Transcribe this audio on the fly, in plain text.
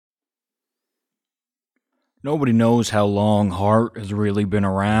Nobody knows how long Hart has really been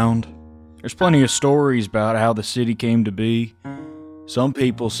around. There's plenty of stories about how the city came to be. Some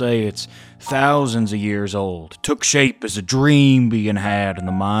people say it's thousands of years old, took shape as a dream being had in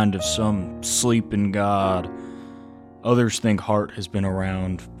the mind of some sleeping god. Others think Hart has been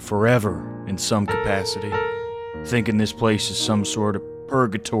around forever in some capacity, thinking this place is some sort of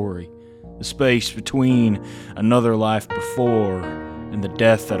purgatory, the space between another life before and the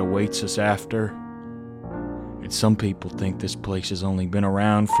death that awaits us after. And some people think this place has only been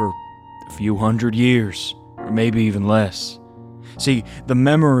around for a few hundred years, or maybe even less. See, the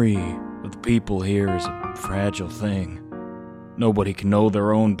memory of the people here is a fragile thing. Nobody can know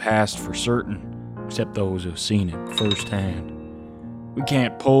their own past for certain, except those who've seen it firsthand. We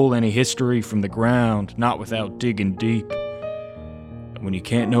can't pull any history from the ground, not without digging deep. And when you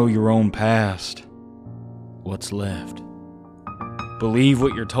can't know your own past, what's left? Believe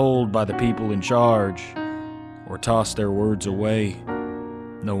what you're told by the people in charge, or toss their words away,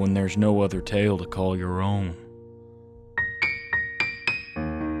 knowing there's no other tale to call your own.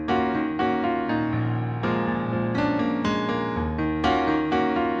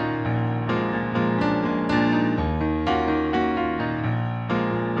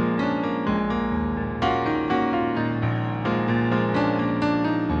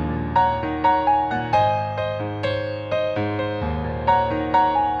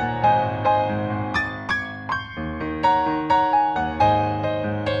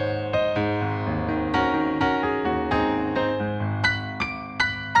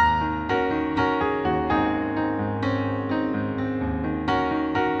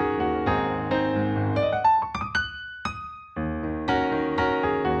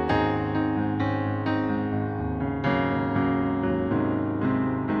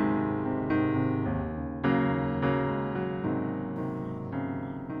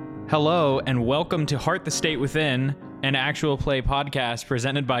 Hello, and welcome to Heart the State Within, an actual play podcast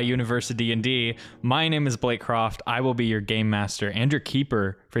presented by University D&D. My name is Blake Croft. I will be your game master and your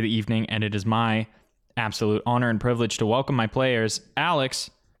keeper for the evening, and it is my absolute honor and privilege to welcome my players,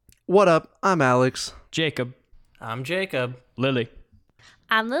 Alex. What up? I'm Alex. Jacob. I'm Jacob. Lily.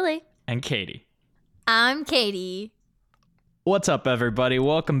 I'm Lily. And Katie. I'm Katie. What's up, everybody?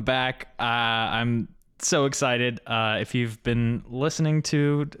 Welcome back. I'm so excited. If you've been listening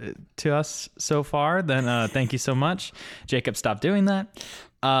to us so far, then thank you so much. Jacob, stop doing that.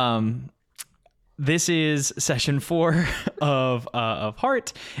 This is session 4 of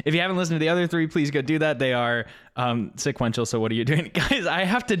Heart. If you haven't listened to the other 3, please go do that. They are sequential. So what are you doing, guys? I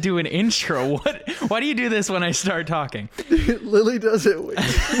have to do an intro. Why do you do this when I start talking? Lily does it way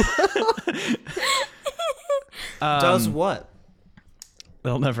too well. Does what?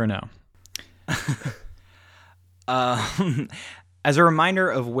 They'll never know. As a reminder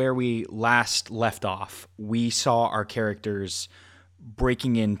of where we last left off, we saw our characters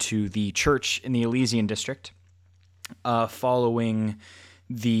breaking into the church in the Elysian district, following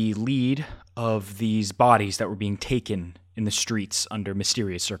the lead of these bodies that were being taken in the streets under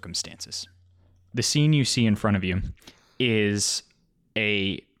mysterious circumstances. The scene you see in front of you is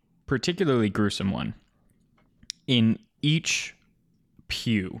a particularly gruesome one. In each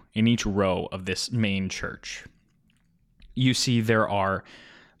pew, in each row of this main church, you see there are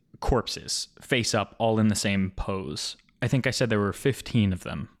corpses face up, all in the same pose. I think I said there were 15 of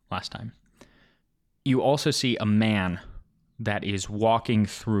them last time. You also see a man that is walking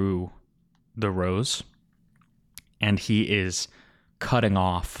through the rows, and he is cutting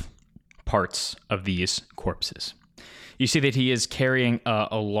off parts of these corpses. You see that he is carrying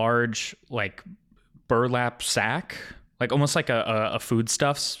a large, burlap sack, almost like a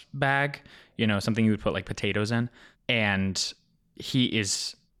foodstuffs bag, something you would put potatoes in. And he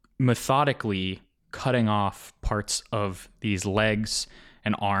is methodically cutting off parts of these legs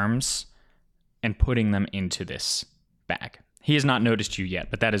and arms and putting them into this bag. He has not noticed you yet,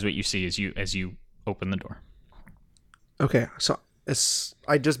 but that is what you see as you open the door. Okay, so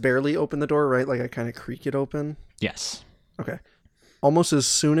I just barely open the door, right? I kind of creak it open? Yes. Okay. Almost as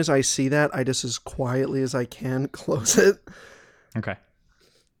soon as I see that, I just as quietly as I can close it. Okay.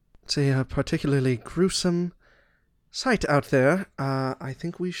 It's a particularly gruesome sight out there. I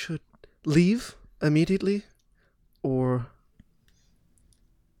think we should leave immediately or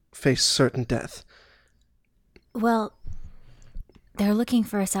face certain death. Well, they're looking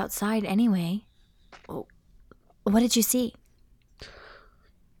for us outside anyway. What did you see?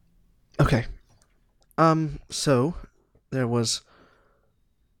 Okay. So there was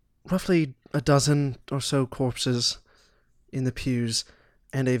roughly a dozen or so corpses in the pews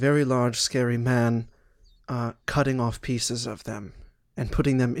and a very large, scary man cutting off pieces of them and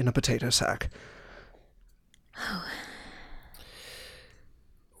putting them in a potato sack.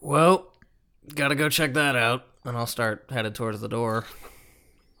 Well, gotta go check that out, and I'll start headed towards the door.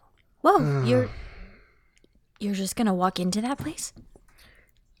 Whoa, you're just gonna walk into that place?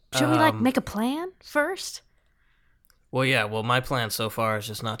 Should we, make a plan first? Well, yeah, my plan so far is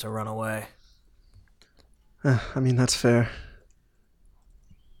just not to run away. I mean, that's fair.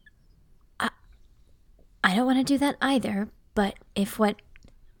 I don't want to do that either, but if what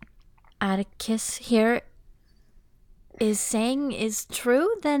Atticus here is saying is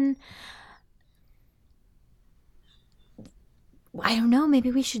true, then I don't know,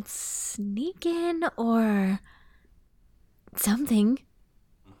 maybe we should sneak in or something.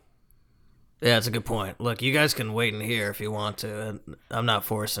 Yeah, that's a good point. Look, you guys can wait in here if you want to, and I'm not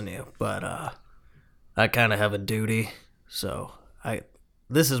forcing you, but I kind of have a duty, so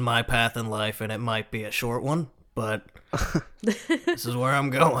this is my path in life, and it might be a short one, but this is where I'm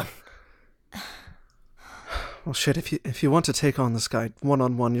going. Well, shit, if you want to take on this guy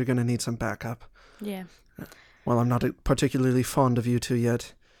one-on-one, you're going to need some backup. Yeah. Well, I'm not particularly fond of you two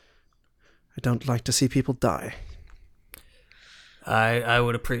yet. I don't like to see people die. I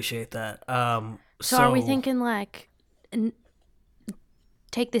would appreciate that. So are we thinking,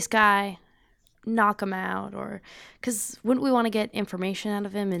 take this guy, knock him out, or... Because wouldn't we want to get information out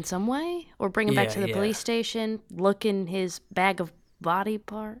of him in some way? Or bring him back to the police station, look in his bag of body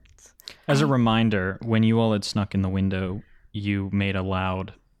parts? As a reminder, when you all had snuck in the window, you made a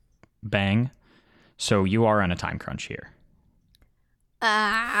loud bang. So you are on a time crunch here.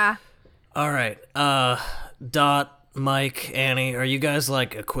 All right. Dot, Mike, Annie, are you guys,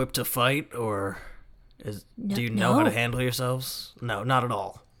 equipped to fight, or do you know how to handle yourselves? No, not at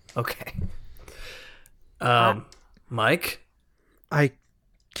all. Okay. Mike? I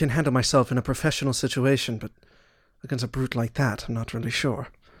can handle myself in a professional situation, but against a brute like that, I'm not really sure.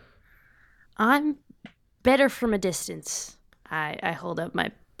 I'm better from a distance. I hold up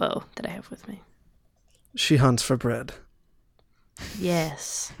my bow that I have with me. She hunts for bread.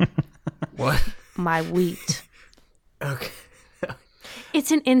 Yes. What? My wheat. Okay.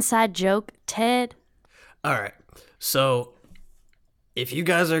 It's an inside joke, Ted. All right. So, if you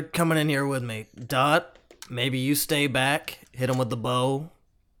guys are coming in here with me, Dot, maybe you stay back, hit him with the bow,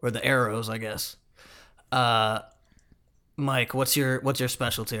 or the arrows, I guess. Mike, what's your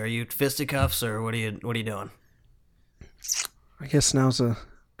specialty? Are you fisticuffs, or what are you doing? I guess now's a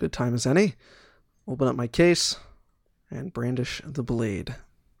good time as any. Open up my case and brandish the blade.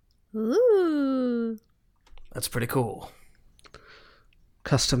 Ooh. That's pretty cool.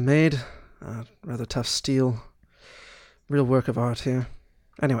 Custom made, rather tough steel. Real work of art here.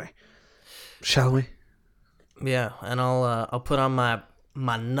 Anyway, shall we? Yeah, and I'll put on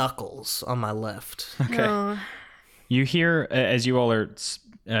my knuckles on my left. Okay. Oh. You hear, as you all are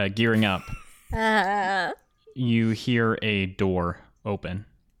gearing up, you hear a door open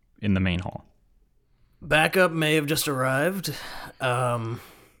in the main hall. Backup may have just arrived.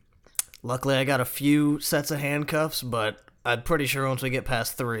 Luckily, I got a few sets of handcuffs, but I'm pretty sure once we get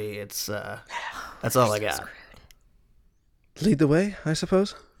past 3, it's that's all I got. Lead the way, I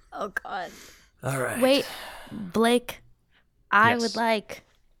suppose? Oh, God. All right. Wait, Blake, I Yes. would like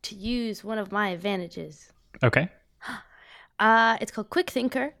to use one of my advantages. Okay. It's called Quick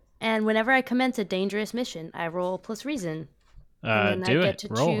Thinker, and whenever I commence a dangerous mission, I roll plus reason. And then Do I it. get to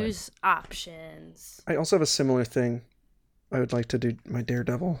Roll it. choose options. I also have a similar thing. I would like to do my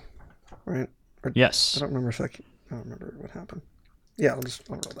Daredevil, right? Or, Yes. I don't remember I don't remember what happened. Yeah, I'll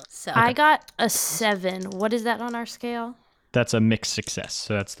roll that. So, I got a 7. What is that on our scale? That's a mixed success.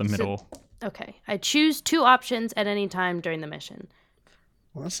 So that's the middle. Okay. I choose 2 options at any time during the mission.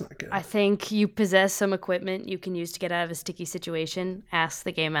 Well, that's not good. I think you possess some equipment you can use to get out of a sticky situation. Ask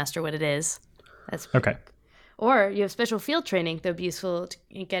the game master what it is. That's Okay. Or you have special field training that would be useful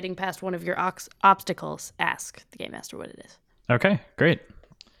in getting past one of your obstacles. Ask the game master what it is. Okay. Great.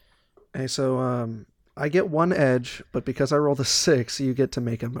 Hey, so I get 1 edge, but because I rolled a 6, you get to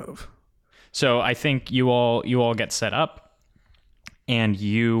make a move. So I think you all get set up, and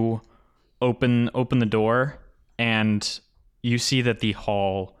you open the door, and you see that the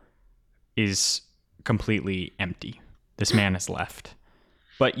hall is completely empty. This man has left.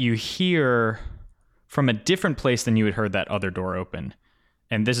 But you hear from a different place than you had heard that other door open,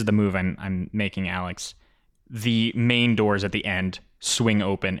 and this is the move I'm making, Alex. The main doors at the end swing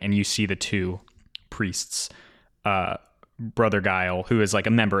open, and you see the 2 priests, Brother Guile, who is like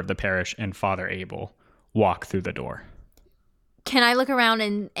a member of the parish, and Father Abel, walk through the door. can I look around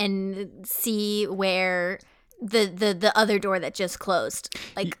and see where the other door that just closed?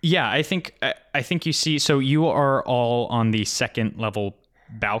 Like, Yeah, I think you see. So you are all on the second level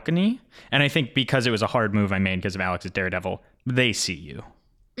balcony. And I think because it was a hard move I made because of Alex's Daredevil, they see you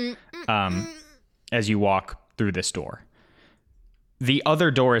as you walk through this door. The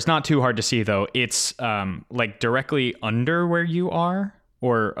other door is not too hard to see, though. It's like directly under where you are,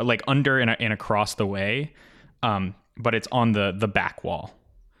 or like under and across the way. But it's on the back wall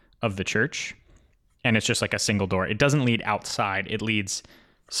of the church. And it's just like a single door. It doesn't lead outside. It leads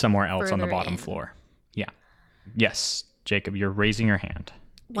somewhere else on the bottom floor. Yeah. Yes, Jacob, you're raising your hand.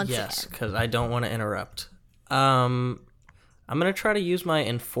 Yes, because I don't want to interrupt. I'm going to try to use my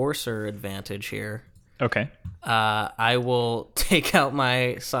enforcer advantage here. Okay. I will take out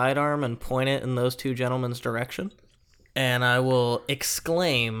my sidearm and point it in those two gentlemen's direction. And I will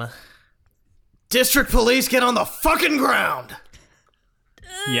exclaim, "District Police, get on the fucking ground!"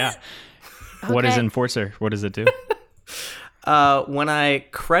 Yeah. What is Enforcer? What does it do? When I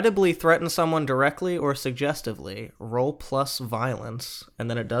credibly threaten someone directly or suggestively, roll plus violence, and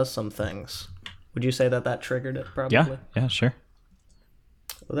then it does some things. Would you say that triggered it, probably? Yeah, sure.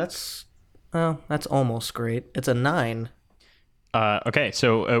 Well, that's almost great. It's a 9. Okay,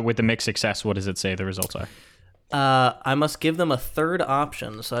 so with the mixed success, what does it say the results are? I must give them a third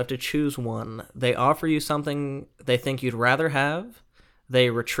option, so I have to choose one. They offer you something they think you'd rather have. They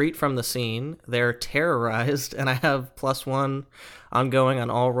retreat from the scene. They're terrorized, and I have +1 ongoing on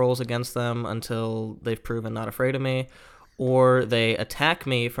all rolls against them until they've proven not afraid of me. Or they attack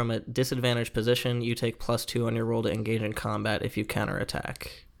me from a disadvantaged position. You take +2 on your roll to engage in combat if you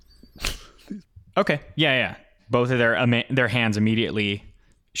counterattack. Okay, yeah. Both of their hands immediately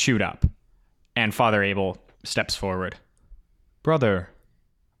shoot up, and Father Abel steps forward. Brother,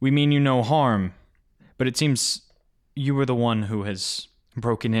 we mean you no harm, but it seems you were the one who has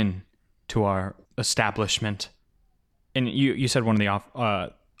broken in to our establishment. And you said one of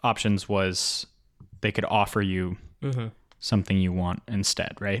the options was they could offer you something you want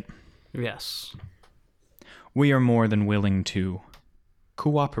instead, right? Yes. We are more than willing to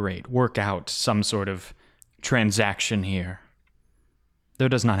cooperate, work out some sort of transaction here. There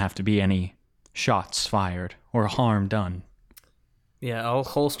does not have to be any shots fired or harm done. Yeah, I'll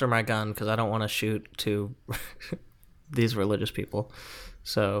holster my gun because I don't want to shoot to these religious people.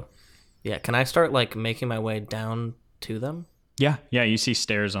 So, yeah, can I start like making my way down to them? Yeah, you see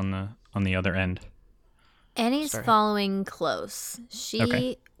stairs on the other end. Annie's following close.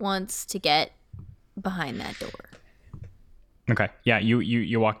 She wants to get behind that door. Okay. Yeah,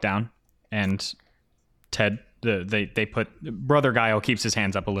 you walk down, and Ted, they put Brother Guile keeps his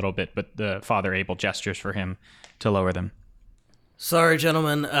hands up a little bit, but the Father Abel gestures for him to lower them. Sorry,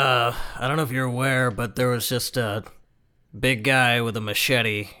 gentlemen. I don't know if you're aware, but there was just a big guy with a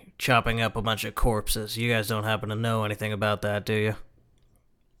machete chopping up a bunch of corpses. You guys don't happen to know anything about that, do you?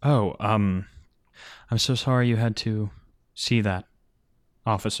 Oh, I'm so sorry you had to see that,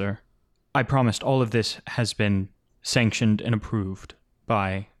 officer. I promised all of this has been sanctioned and approved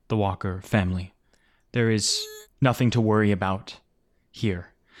by the Walker family. There is nothing to worry about here.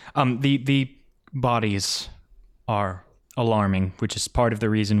 The bodies are alarming, which is part of the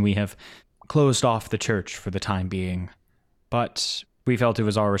reason we have closed off the church for the time being. But we felt it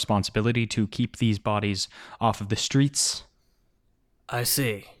was our responsibility to keep these bodies off of the streets. I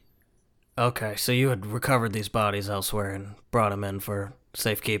see. Okay, so you had recovered these bodies elsewhere and brought them in for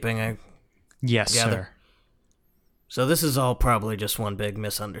safekeeping, Yes, gather. sir. So this is all probably just one big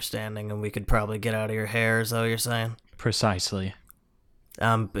misunderstanding, and we could probably get out of your hair, is that what you're saying? Precisely.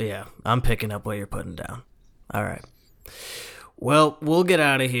 I'm picking up what you're putting down. All right. Well, we'll get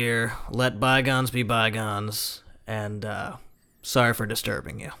out of here. Let bygones be bygones. And sorry for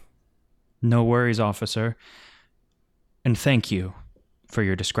disturbing you. No worries, officer. And thank you for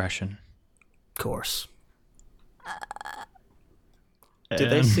your discretion. Of course. Do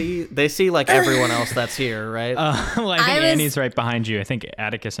they see? They see like everyone else that's here, right? Well, I think Annie's right behind you. I think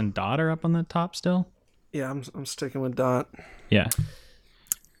Atticus and Dot are up on the top still. Yeah, I'm sticking with Dot. Yeah.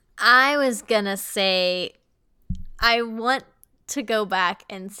 I was gonna say, I want to go back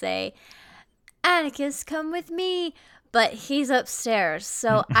and say, Atticus, come with me. But he's upstairs,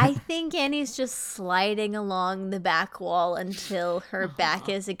 so I think Annie's just sliding along the back wall until her back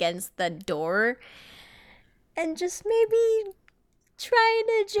is against the door. And just maybe trying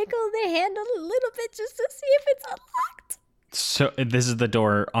to jiggle the handle a little bit just to see if it's unlocked. So this is the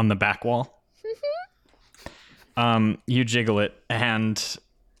door on the back wall? Mm-hmm. You jiggle it, and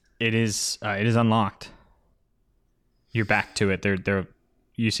it is unlocked. You're back to it.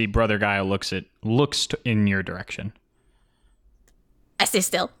 You see Brother Guile looks in your direction. I stay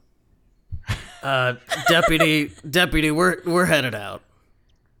still. Deputy, we're headed out.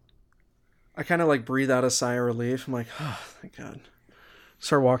 I kind of like breathe out a sigh of relief. I'm like, oh, thank God.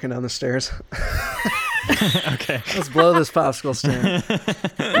 Start walking down the stairs. Okay. Let's blow this popsicle stand.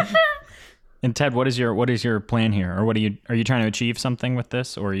 And Ted, what is your plan here? Or are you trying to achieve something with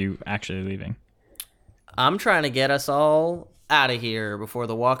this, or are you actually leaving? I'm trying to get us all out of here before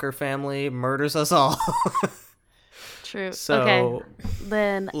the Walker family murders us all. True. So, okay.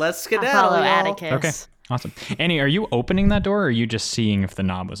 Then let's I'll skedaddle, follow y'all. Atticus. Okay, awesome. Annie, are you opening that door, or are you just seeing if the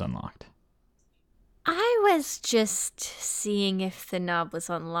knob was unlocked? I was just seeing if the knob was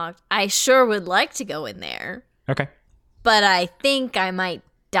unlocked. I sure would like to go in there, Okay. but I think I might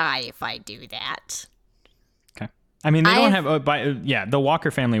die if I do that. Okay. I mean, they don't have... the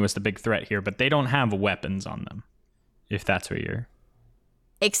Walker family was the big threat here, but they don't have weapons on them, if that's what you're...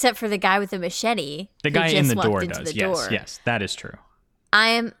 Except for the guy with the machete. The who guy in just the walked door into does. the door. Yes, that is true. I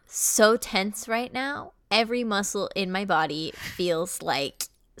am so tense right now. Every muscle in my body feels like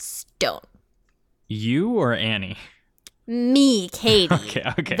stone. You or Annie? Me, Katie,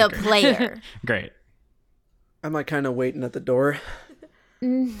 Okay, the great. player. Great. I'm like kind of waiting at the door.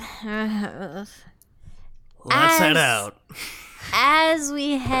 Let's head out. As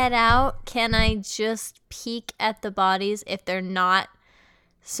we head out, can I just peek at the bodies if they're not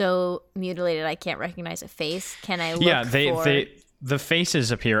so mutilated I can't recognize a face? Can I look for... The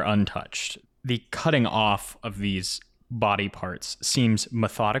faces appear untouched. The cutting off of these body parts seems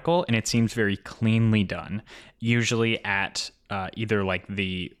methodical, and it seems very cleanly done. Usually at either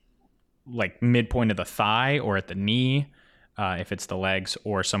the midpoint of the thigh or at the knee, if it's the legs,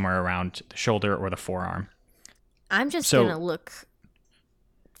 or somewhere around the shoulder or the forearm. I'm just going to look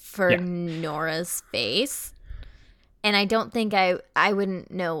for Nora's face. And I don't think I wouldn't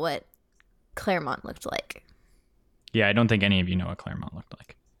know what Claremont looked like. Yeah, I don't think any of you know what Claremont looked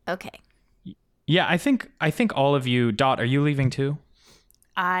like. Okay. Yeah, I think all of you... Dot, are you leaving too?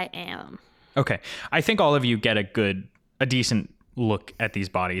 I am. Okay. I think all of you get a decent look at these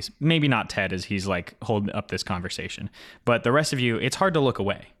bodies. Maybe not Ted, as he's holding up this conversation. But the rest of you, it's hard to look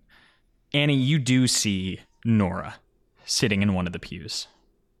away. Annie, you do see Nora sitting in one of the pews.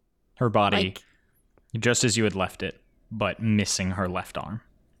 Her body, just as you had left it, but missing her left arm.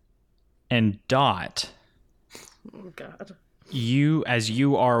 And Dot... Oh, God. As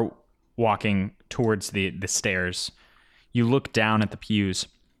you are walking towards the stairs, you look down at the pews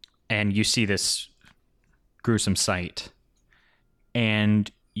and you see this gruesome sight. And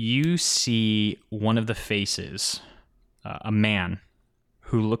you see one of the faces, a man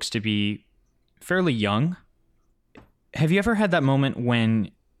who looks to be fairly young. Have you ever had that moment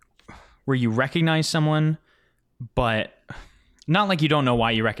where you recognize someone, but not like you don't know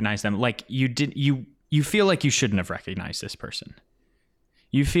why you recognize them, like you feel like you shouldn't have recognized this person.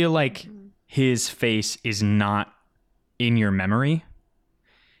 You feel like his face is not in your memory,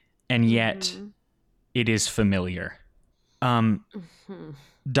 and yet it is familiar.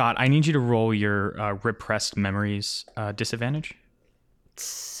 Dot, I need you to roll your repressed memories disadvantage.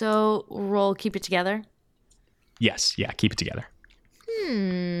 So roll, keep it together. Yes, yeah, keep it together.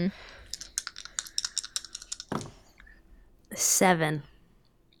 7.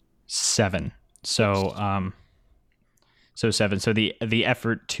 7. So 7. So the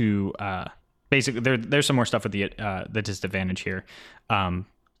effort to basically there's some more stuff with the disadvantage here,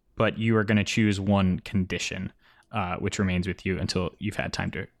 but you are going to choose one condition, which remains with you until you've had time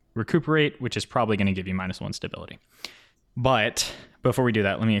to recuperate, which is probably going to give you -1 stability. But before we do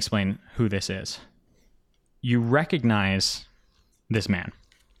that, let me explain who this is. You recognize this man.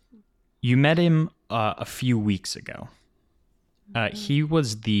 You met him a few weeks ago.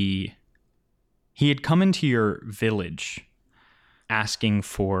 He had come into your village asking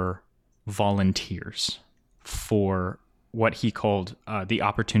for volunteers for what he called the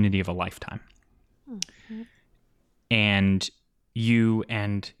opportunity of a lifetime. Mm-hmm. And you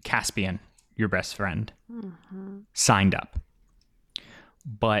and Caspian, your best friend, signed up.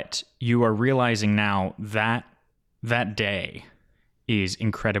 But you are realizing now that that day is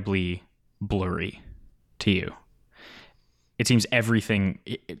incredibly blurry to you. It seems everything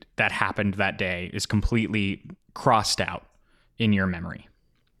that happened that day is completely crossed out in your memory.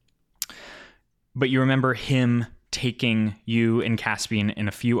 But you remember him taking you and Caspian and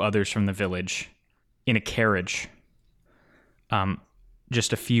a few others from the village in a carriage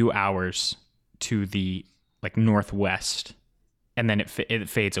just a few hours to the northwest, and then it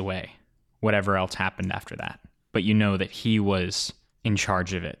fades away. Whatever else happened after that. But you know that he was in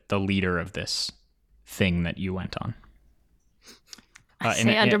charge of it, the leader of this thing that you went on. I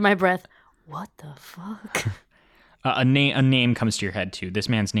say under my breath, what the fuck? A name comes to your head too. This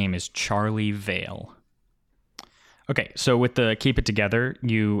man's name is Charlie Vale. Okay, so with the keep it together,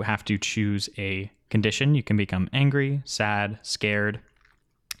 you have to choose a condition. You can become angry, sad, scared,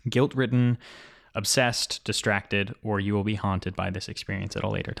 guilt-ridden, obsessed, distracted, or you will be haunted by this experience at a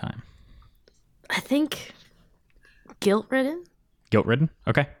later time. I think guilt-ridden. Guilt-ridden?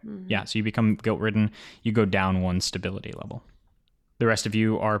 Okay. Yeah, so you become guilt-ridden. You go down 1 stability level. The rest of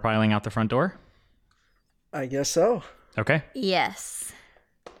you are piling out the front door? I guess so. Okay. Yes.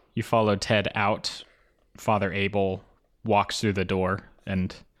 You follow Ted out. Father Abel walks through the door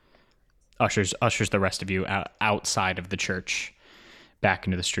and ushers the rest of you outside of the church, back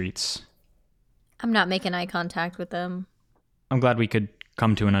into the streets. I'm not making eye contact with them. I'm glad we could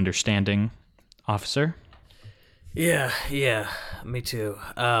come to an understanding, officer. Yeah, me too.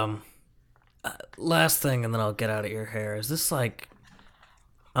 Last thing, and then I'll get out of your hair. Is this like...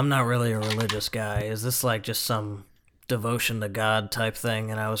 I'm not really a religious guy. Is this like just some devotion to God type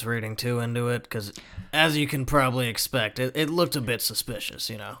thing, and I was reading too into it? Because, as you can probably expect, it looked a bit suspicious,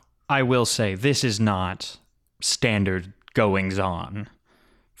 you know? I will say, this is not standard goings-on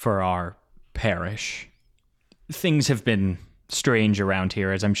for our parish. Things have been strange around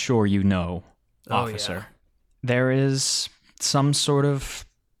here, as I'm sure you know, officer. Yeah. There is some sort of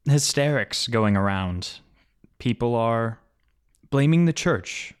hysterics going around. People are blaming the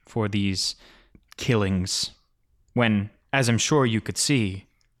church for these killings, when, as I'm sure you could see,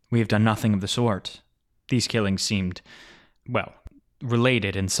 we have done nothing of the sort. These killings seemed, well,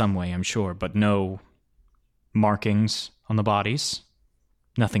 related in some way, I'm sure, but no markings on the bodies.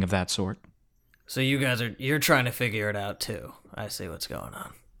 Nothing of that sort. So you're trying to figure it out too. I see what's going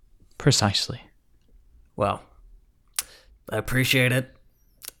on. Precisely. Well, I appreciate it.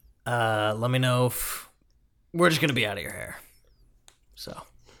 Let me know if we're just gonna be out of your hair. So,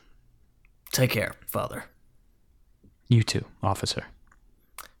 take care, Father. You too, officer.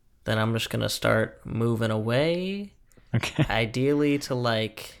 Then I'm just gonna start moving away. Okay. Ideally to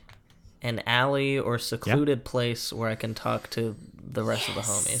like an alley or secluded place where I can talk to the rest of the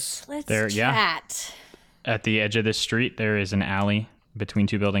homies. Let's chat. At the edge of this street, there is an alley between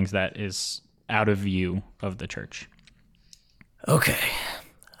 2 buildings that is out of view of the church. Okay.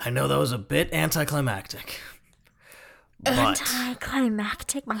 I know that was a bit anticlimactic. But,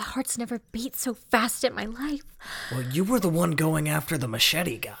 Anticlimactic? My heart's never beat so fast in my life. well, you were the one going after the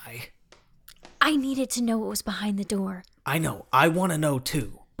machete guy. I needed to know what was behind the door. I know. I want to know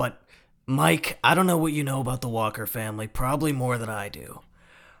too. But, Mike, I don't know what you know about the Walker family. Probably more than I do.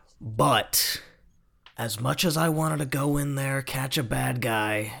 But, as much as I wanted to go in there, catch a bad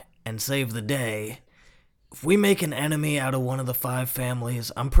guy, and save the day, if we make an enemy out of one of the 5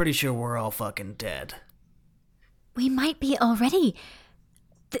 families, I'm pretty sure we're all fucking dead. We might be already.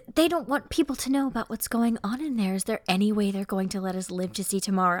 They don't want people to know about what's going on in there. Is there any way they're going to let us live to see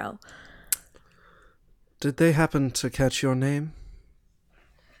tomorrow? Did they happen to catch your name?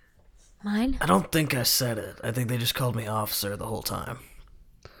 Mine? I don't think I said it. I think they just called me officer the whole time.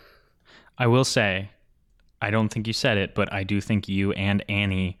 I will say, I don't think you said it, but I do think you and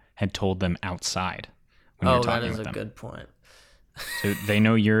Annie had told them outside when you were talking with them. That is a good point. So they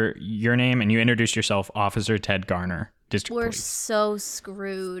know your name, and you introduced yourself, Officer Ted Garner, District We're Police. so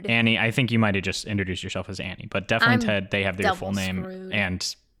screwed. Annie, I think you might have just introduced yourself as Annie, but definitely I'm Ted, they have their full double name screwed.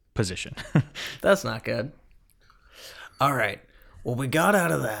 and position. That's not good. All right. Well, we got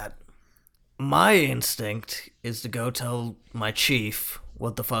out of that. My instinct is to go tell my chief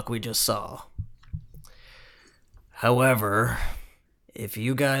what the fuck we just saw. However, if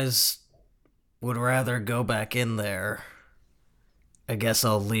you guys would rather go back in there, I guess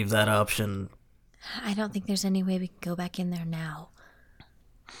I'll leave that option. I don't think there's any way we can go back in there now.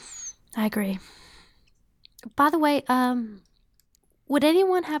 I agree. By the way, would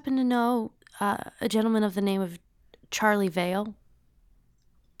anyone happen to know a gentleman of the name of Charlie Vale?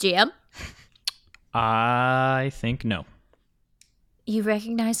 GM? I think no. You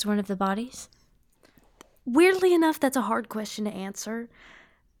recognized one of the bodies? Weirdly enough, that's a hard question to answer.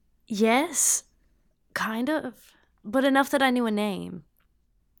 Yes, kind of, but enough that I knew a name.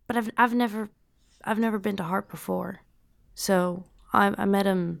 But I've never been to Hart before, so I met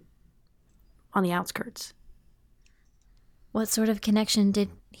him on the outskirts. What sort of connection did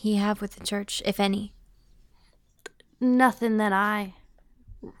he have with the church, if any? Nothing that I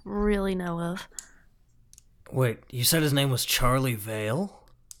really know of. Wait, you said his name was Charlie Vale?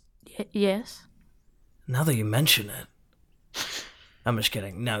 Yes. Now that you mention it. I'm just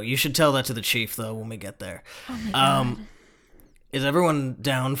kidding. No, you should tell that to the chief, though, when we get there. Oh my god. Is everyone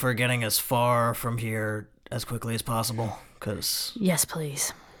down for getting as far from here as quickly as possible? Because Yes,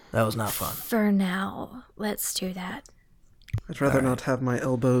 please. that was not fun. For now, let's do that. I'd rather not have my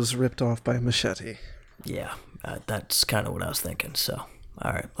elbows ripped off by a machete. Yeah, that's kind of what I was thinking. So,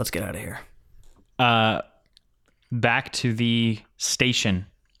 all right, let's get out of here. Back to the station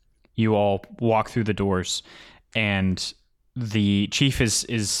You all walk through the doors, and the chief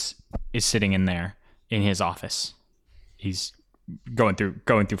is sitting in there in his office. He's going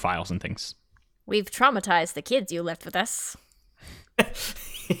through files and things. We've traumatized the kids you left with us.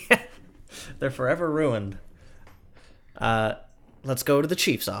 They're forever ruined. Let's go to the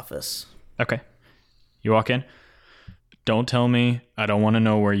chief's office. Okay. You walk in. Don't tell me. I don't want to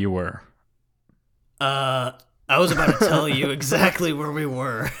know where you were. I was about to tell you exactly where we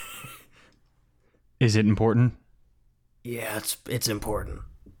were. Is it important? Yeah, it's important.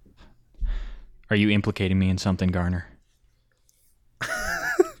 Are you implicating me in something, Garner?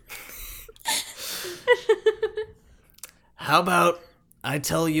 How about I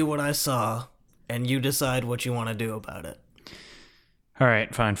tell you what I saw, and you decide what you want to do about it? All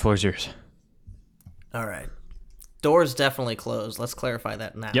right, fine. Floor's yours. All right. Door's definitely closed. Let's clarify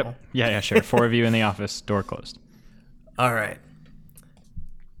that now. Yep. Yeah, sure. 4 of you in the office. Door closed. All right.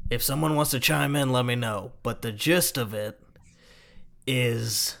 If someone wants to chime in, let me know. But the gist of it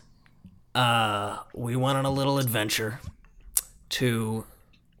is we went on a little adventure to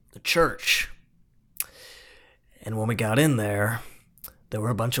the church. And when we got in there were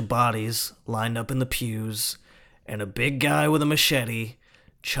a bunch of bodies lined up in the pews and a big guy with a machete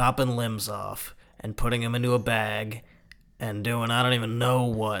chopping limbs off and putting them into a bag and doing I don't even know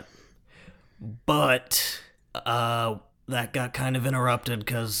what. But that got kind of interrupted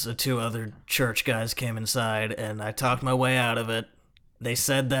because the 2 other church guys came inside, and I talked my way out of it. They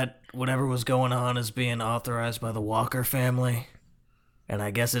said that whatever was going on is being authorized by the Walker family, and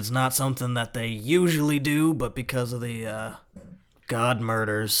I guess it's not something that they usually do, but because of the God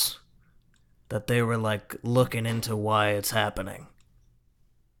murders, that they were like looking into why it's happening.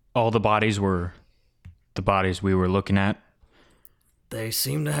 All the bodies were the bodies we were looking at. They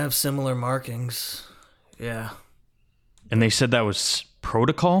seem to have similar markings. Yeah. And they said that was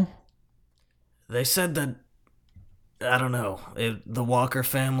protocol? They said that, I don't know, the Walker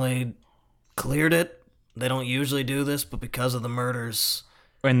family cleared it. They don't usually do this, but because of the murders...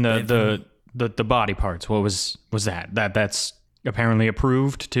 And the body parts, what was that? That's apparently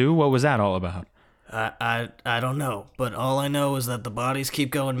approved too? What was that all about? I don't know, but all I know is that the bodies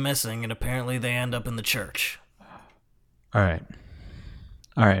keep going missing, and apparently they end up in the church. All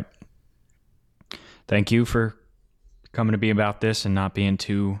right. Thank you for coming to be about this and not being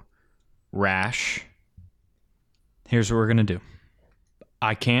too rash. Here's what we're going to do.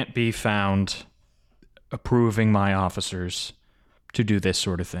 I can't be found approving my officers to do this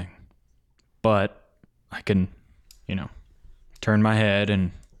sort of thing. But I can, turn my head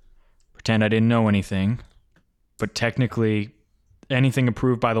and pretend I didn't know anything. But technically, anything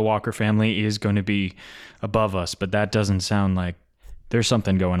approved by the Walker family is going to be above us. But that doesn't sound like there's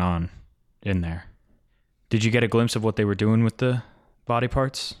something going on in there. Did you get a glimpse of what they were doing with the body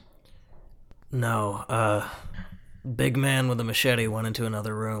parts? No, big man with a machete went into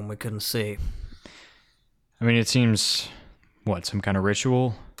another room we couldn't see. I mean, it seems, some kind of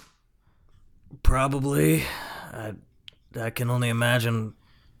ritual? Probably. I can only imagine.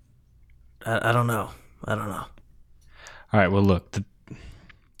 I don't know. All right, well, look,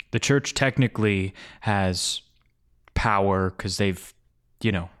 the church technically has power because they've,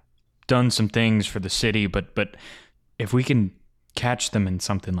 done some things for the city, but if we can catch them in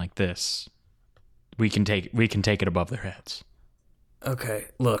something like this, we can take it above their heads. Okay,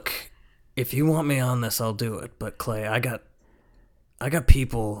 look, if you want me on this, I'll do it. But Clay, I got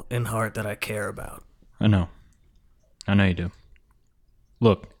people in heart that I care about. I know you do.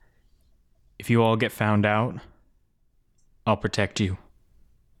 Look, if you all get found out, I'll protect you.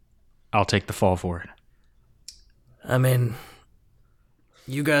 I'll take the fall for it. I mean,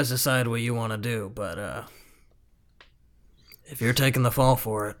 you guys decide what you want to do, but if you're taking the fall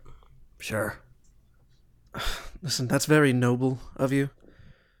for it, sure. Listen, that's very noble of you.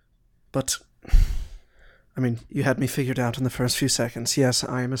 But, you had me figured out in the first few seconds. Yes,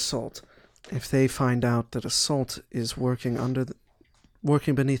 I am Assault. If they find out that Assault is working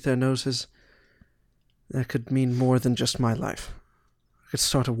beneath their noses, that could mean more than just my life. I could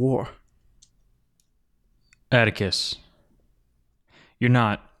start a war. Atticus, you're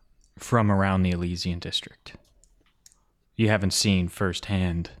not from around the Elysian district. You haven't seen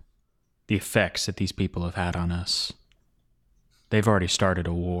firsthand the effects that these people have had on us. They've already started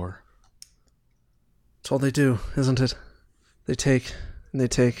a war. It's all they do, isn't it? They take and they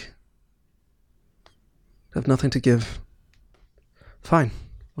take. They have nothing to give. Fine.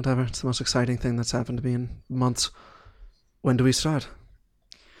 Whatever. It's the most exciting thing that's happened to me in months. When do we start?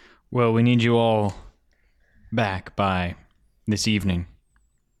 Well, we need you all back by this evening.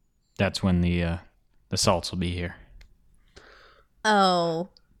 That's when the salts will be here. Oh.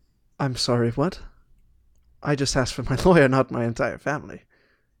 I'm sorry, what? I just asked for my lawyer, not my entire family.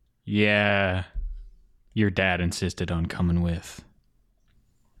 Yeah. Your dad insisted on coming with.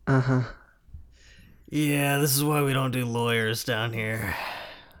 Uh-huh. Yeah, this is why we don't do lawyers down here.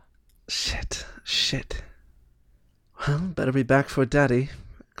 Shit. Well, better be back for Daddy.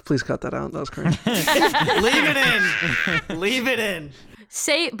 Please cut that out. That was cringe. Leave it in.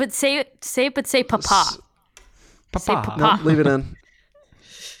 Say papa. Papa. Say papa. No, leave it in.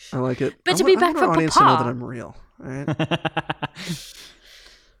 I like it. But to be back I for want our audience to know papa. that I'm real. All right.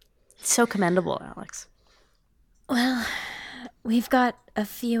 So commendable, Alex. Well, we've got a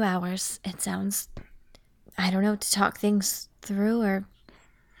few hours, it sounds. I don't know, to talk things through or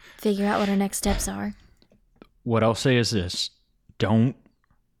figure out what our next steps are. What I'll say is this. Don't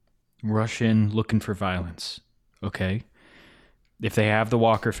rush in looking for violence, okay? If they have the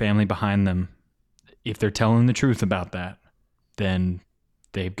Walker family behind them, if they're telling the truth about that, then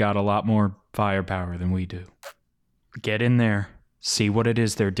they've got a lot more firepower than we do. Get in there, see what it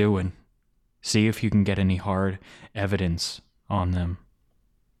is they're doing. See if you can get any hard evidence on them.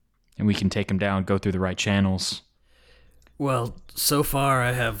 And we can take them down, go through the right channels. Well, so far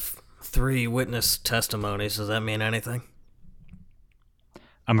I have 3 witness testimonies. Does that mean anything?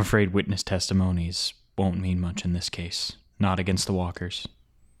 I'm afraid witness testimonies won't mean much in this case. Not against the Walkers.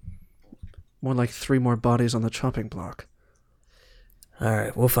 More like 3 more bodies on the chopping block. All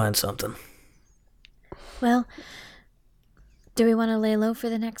right, we'll find something. Well, do we want to lay low for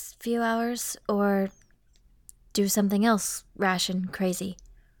the next few hours or do something else rash and crazy?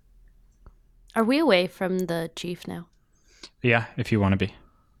 Are we away from the chief now? Yeah, if you want to be.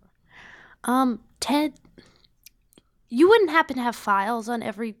 Ted, you wouldn't happen to have files on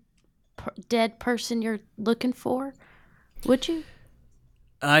every dead person you're looking for, would you?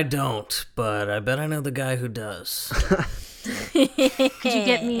 I don't, but I bet I know the guy who does. Could you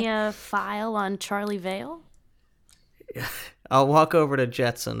get me a file on Charlie Vale? I'll walk over to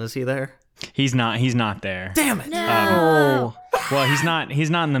Jetson. Is he there? He's not there. Damn it! No. Well, he's not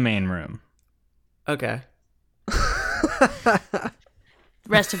in the main room. Okay. The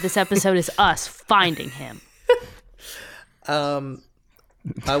rest of this episode is us finding him. I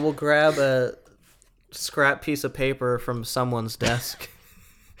will grab a scrap piece of paper from someone's desk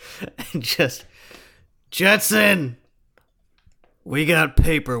and just, Jetson, we got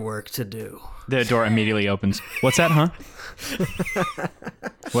paperwork to do. The door immediately opens. What's that, huh?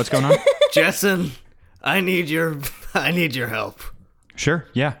 What's going on? Jetson, I need your help. Sure,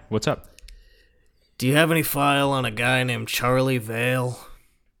 yeah. What's up? Do you have any file on a guy named Charlie Vale?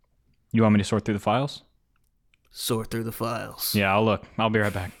 You want me to sort through the files? Sort through the files. Yeah, I'll look. I'll be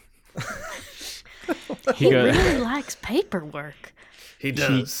right back. He really likes paperwork. He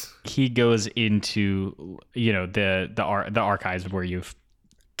does. He goes into, the archives where you've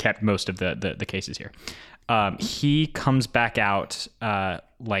kept most of the cases here. He comes back out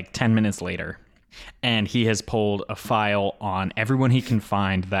like 10 minutes later, and he has pulled a file on everyone he can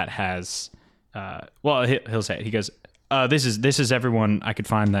find that has. He'll say it. He goes, this is everyone I could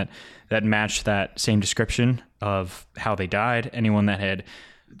find that matched that same description of how they died. Anyone that had,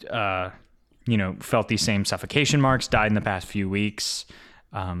 felt these same suffocation marks, died in the past few weeks.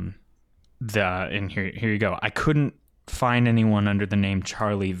 And here you go. I couldn't find anyone under the name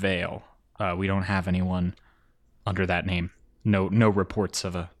Charlie Vale. We don't have anyone under that name. No reports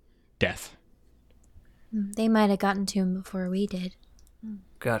of a death. They might have gotten to him before we did.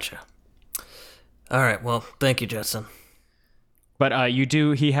 Gotcha. All right, well, thank you, Jetson. But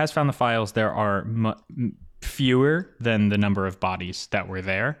he has found the files. There are fewer than the number of bodies that were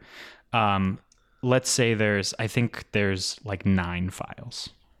there. Let's say there's like 9 files.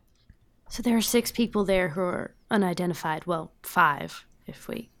 So there are 6 people there who are unidentified. Well, 5 if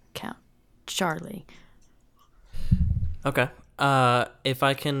we count Charlie. Okay. If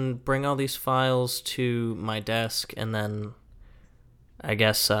I can bring all these files to my desk, and then I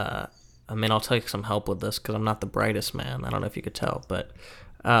guess, I'll take some help with this because I'm not the brightest man. I don't know if you could tell, but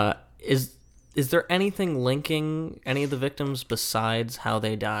is there anything linking any of the victims besides how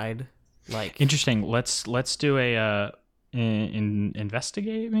they died? Like, interesting. Let's do a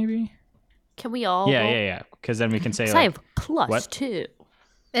investigate maybe. Can we all? Yeah. Because then we can say. I have +2.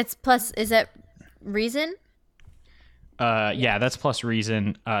 It's plus. Is that reason? Yeah, that's plus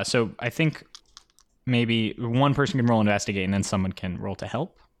reason. So I think maybe one person can roll investigate, and then someone can roll to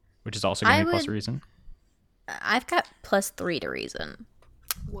help, which is also going to be plus reason. I've got +3 to reason.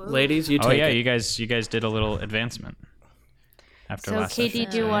 Whoa. Ladies, you take Oh yeah, it. you guys did a little advancement after So last Katie,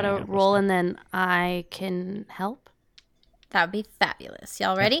 session. do you want to roll and then I can help? That would be fabulous.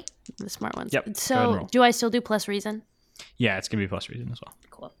 Y'all ready? The smart ones. Yep, go ahead and So roll. do I still do plus reason? Yeah, it's gonna be plus reason as well.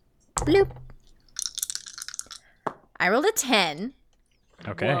 Cool. Bloop. I rolled a 10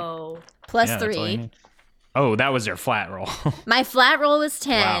 Okay. Whoa. plus Yeah, that's all you 3. need. Oh, that was your flat roll. My flat roll was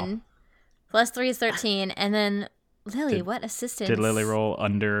 10. Wow. Plus 3 is 13. And then, Lily, what assistance? Did Lily roll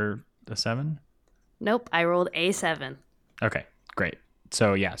under a 7? Nope, I rolled a 7. Okay, great.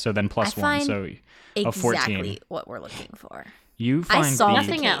 So yeah, so then plus I 1, find so a 14. Exactly what we're looking for. You I find solved the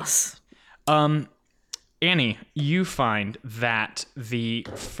Nothing case. else. Annie, you find that the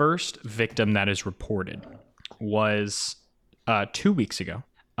first victim that is reported was 2 weeks ago,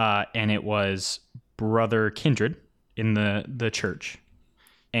 and it was Brother Kindred in the church.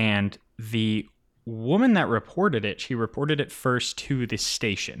 And the woman that reported it, she reported it first to the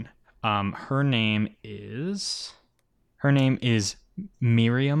station. Her name is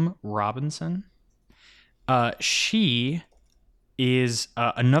Miriam Robinson. She is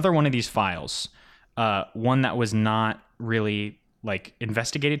another one of these files. One that was not really like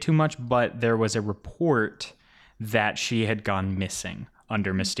investigated too much, but there was a report that she had gone missing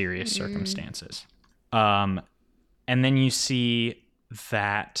under mysterious circumstances. And then you see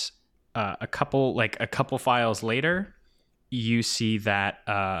that a couple files later, you see that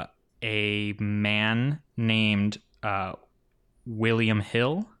a man named William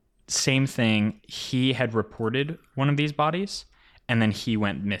Hill, same thing, he had reported one of these bodies, and then he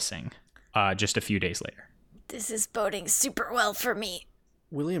went missing just a few days later. This is boding super well for me.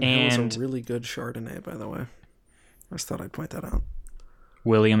 William Hill And- is a really good Chardonnay, by the way. I just thought I'd point that out.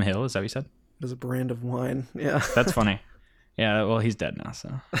 William Hill, is that what you said? It is a brand of wine. Yeah. That's funny. Yeah, well, he's dead now,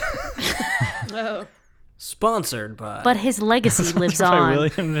 so. Oh. Sponsored by. But his legacy lives By on.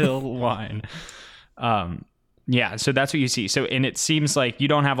 William Hill wine. Yeah, so that's what you see. So, and it seems like you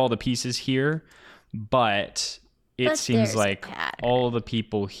don't have all the pieces here, but it But seems there's a like pattern. all the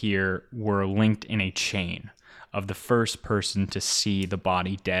people here were linked in a chain of the first person to see the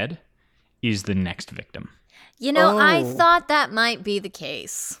body dead is the next victim. You know, I Oh. thought that might be the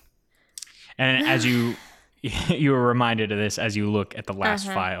case. And as you were reminded of this as you look at the last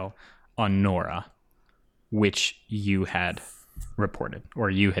file on Nora, which you had reported or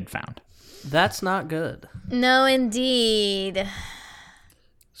you had found. That's not good. No, indeed.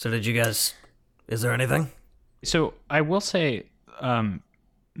 So did you guys? Is there anything? So I will say,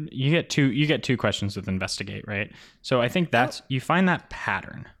 you get two questions with investigate, right? So I think that's you find that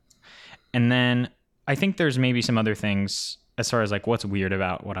pattern, and then I think there's maybe some other things as far as like what's weird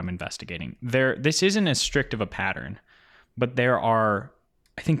about what I'm investigating. This isn't as strict of a pattern, but there are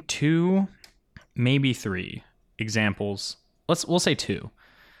I think 2, maybe 3 examples. We'll say 2.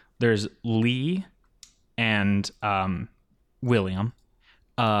 There's Lee and William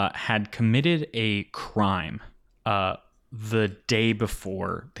had committed a crime the day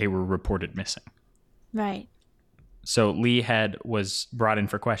before they were reported missing. Right. So Lee was brought in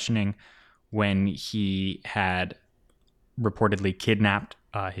for questioning when he had reportedly kidnapped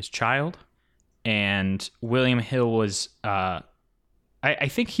his child, and William Hill was I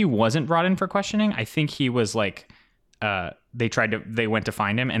think he wasn't brought in for questioning. I think he was like they went to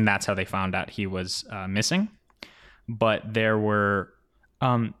find him, and that's how they found out he was missing. But there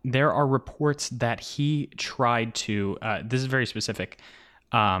are reports that he tried to this is very specific.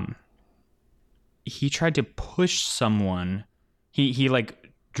 He tried to push someone. He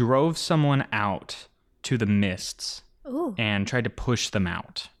like drove someone out to the mists Ooh. and tried to push them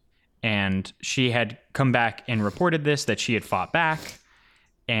out. And she had come back and reported this, that she had fought back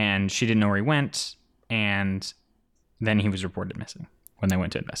and she didn't know where he went. And then he was reported missing when they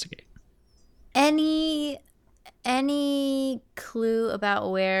went to investigate. Any clue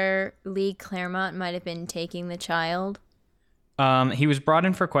about where Lee Claremont might have been taking the child? He was brought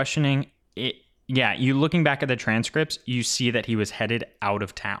in for questioning. You looking back at the transcripts, you see that he was headed out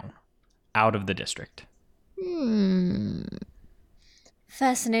of town, out of the district.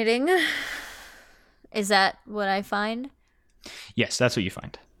 Fascinating. Is that what I find? Yes, that's what you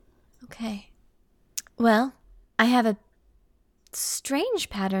find. Okay. Well, I have a strange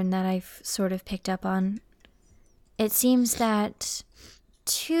pattern that I've sort of picked up on. It seems that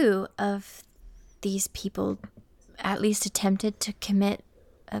 2 of these people at least attempted to commit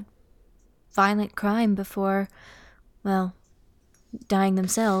a violent crime before, well, dying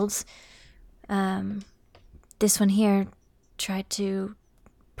themselves. This one here tried to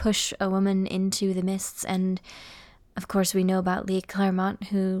push a woman into the mists, and of course we know about Lee Claremont,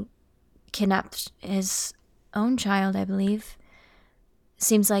 who kidnapped his own child, I believe.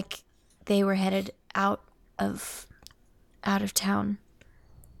 Seems like they were headed out of town.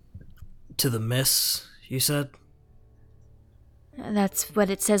 To the miss, you said? That's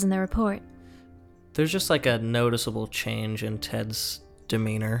what it says in the report. There's just like a noticeable change in Ted's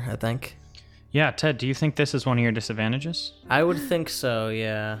demeanor, I think. Yeah, Ted, do you think this is one of your disadvantages? I would think so,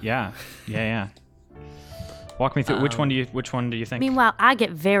 yeah. Yeah. Walk me through. Which one do you think? Meanwhile, I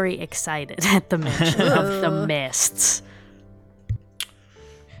get very excited at the mention of the mists.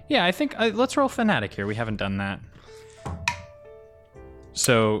 Yeah, I think let's roll fanatic here. We haven't done that.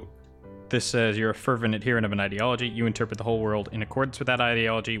 So this says you're a fervent adherent of an ideology. You interpret the whole world in accordance with that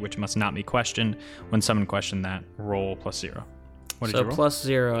ideology, which must not be questioned. When someone questioned that, roll +0. What did you roll?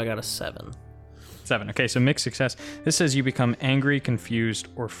 +0, I got a 7. 7. Okay, so mixed success. This says you become angry, confused,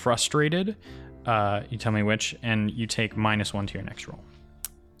 or frustrated. You tell me which, and you take -1 to your next roll.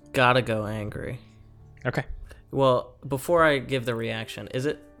 Gotta go angry. Okay. Well, before I give the reaction, is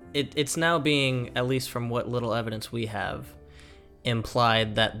it's now being, at least from what little evidence we have,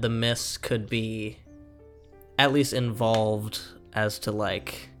 implied that the mists could be at least involved as to,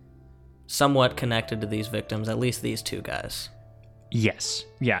 like, somewhat connected to these victims, at least these two guys. Yes.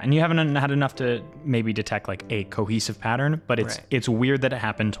 Yeah, and you haven't had enough to maybe detect, like, a cohesive pattern, but it's weird that it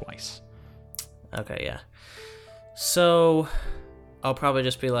happened twice. Okay, yeah. So, I'll probably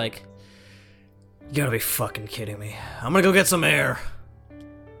just be like, you gotta be fucking kidding me. I'm gonna go get some air.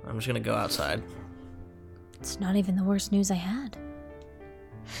 I'm just gonna go outside. It's not even the worst news I had.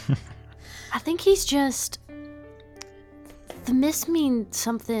 I think he's just... The mists mean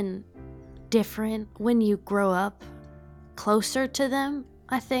something different when you grow up closer to them,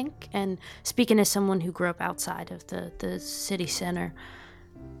 I think. And speaking as someone who grew up outside of the city center,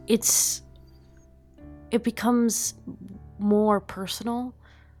 it becomes more personal,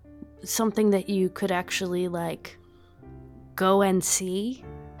 something that you could actually, like, go and see,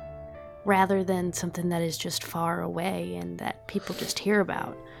 rather than something that is just far away and that people just hear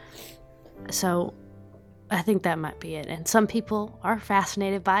about. So I think that might be it. And some people are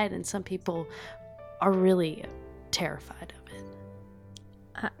fascinated by it, and some people are really terrified of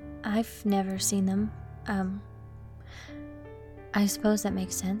it. I've never seen them. I suppose that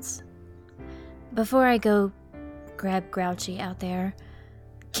makes sense. Before I go grab Grouchy out there,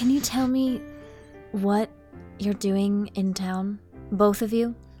 can you tell me what you're doing in town, both of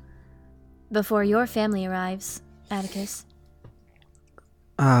you, before your family arrives, Atticus?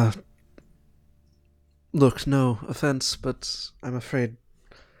 Look, no offense, but I'm afraid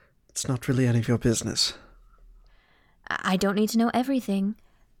it's not really any of your business. I don't need to know everything,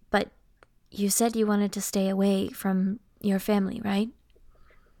 but you said you wanted to stay away from your family, right?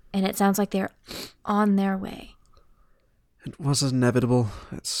 And it sounds like they're on their way. It was inevitable.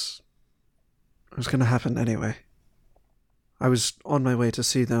 It was going to happen anyway. I was on my way to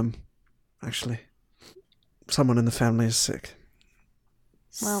see them, actually. Someone in the family is sick.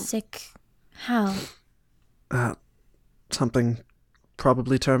 Well, sick? How? Something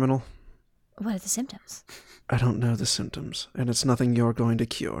probably terminal. What are the symptoms? I don't know the symptoms, and it's nothing you're going to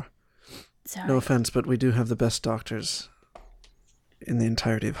cure. Sorry. No offense, but we do have the best doctors in the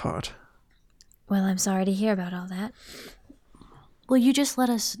entirety of Heart. Well, I'm sorry to hear about all that. Will you just let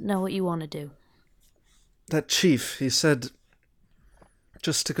us know what you want to do? That chief, he said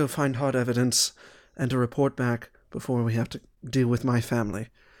just to go find hard evidence and to report back before we have to deal with my family.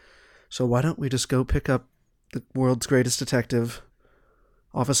 So why don't we just go pick up the world's greatest detective,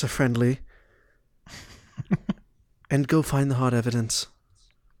 Officer Friendly, and go find the hard evidence.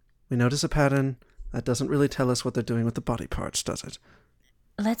 We notice a pattern. That doesn't really tell us what they're doing with the body parts, does it?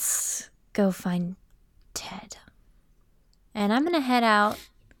 Let's go find Ted. And I'm going to head out.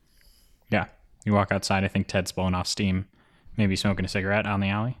 Yeah. You walk outside. I think Ted's blowing off steam. Maybe smoking a cigarette out in the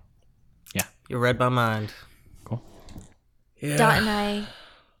alley. Yeah. You read my mind. Cool. Yeah. Dot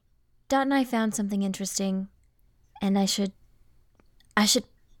and I found something interesting, and I should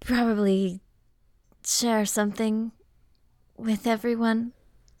probably share something with everyone.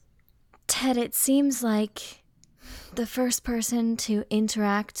 Ted, it seems like the first person to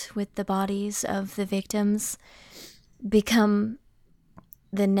interact with the bodies of the victims become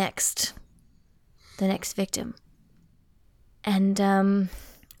the next victim. And,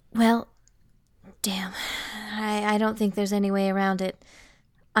 well, damn, I don't think there's any way around it.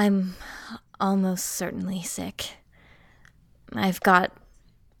 I'm almost certainly sick. I've got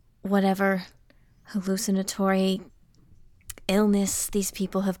whatever hallucinatory illness these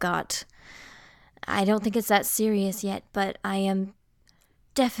people have got. I don't think it's that serious yet, but I am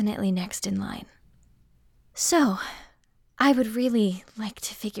definitely next in line. So, I would really like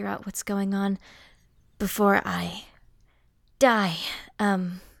to figure out what's going on before I die.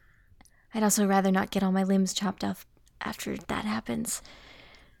 I'd also rather not get all my limbs chopped off after that happens.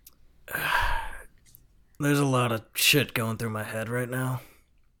 There's a lot of shit going through my head right now.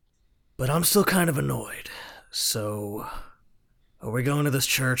 But I'm still kind of annoyed. So, Are we going to this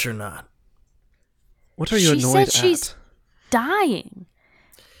church or not? What are you She annoyed said she's at? dying.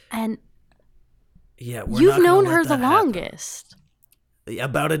 And Yeah, we're you've not gonna known let her the that happen. longest.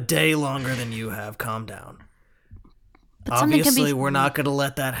 About a day longer than you have. Calm down. But something can Obviously, be. we're not going to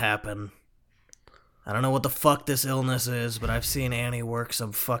let that happen. I don't know what the fuck this illness is, but I've seen Annie work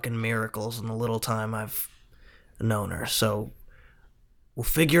some fucking miracles in the little time I've known her. So we'll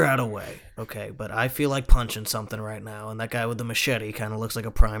figure out a way, okay? But I feel like punching something right now, and that guy with the machete kind of looks like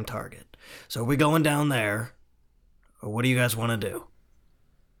a prime target. So are we going down there, or what do you guys want to do?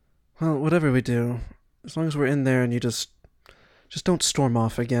 Well, whatever we do, as long as we're in there and you just don't storm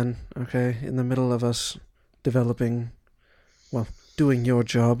off again, okay? In the middle of us developing, well, doing your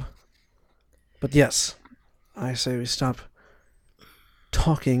job. But yes, I say we stop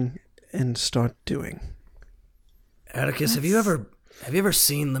talking and start doing. Atticus, have you ever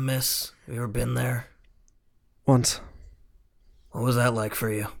seen the Miss? Have you ever been there? Once. What was that like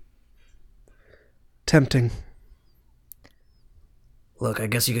for you? Tempting. Look, I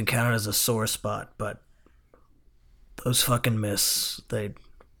guess you could count it as a sore spot, but those fucking Miss,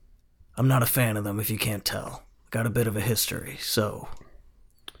 I'm not a fan of them if you can't tell. Got a bit of a history, so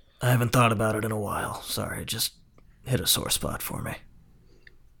I haven't thought about it in a while. Sorry, it just hit a sore spot for me.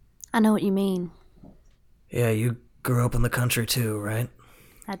 I know what you mean. Yeah, you grew up in the country too, right?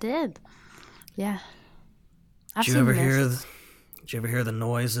 I did. Yeah. I've Did you seen ever this. did you ever hear the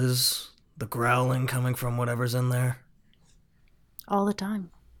noises, the growling coming from whatever's in there? All the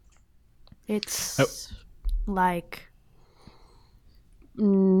time. It's like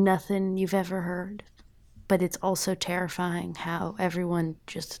nothing you've ever heard. But it's also terrifying how everyone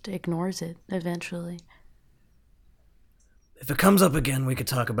just ignores it eventually. If it comes up again, we could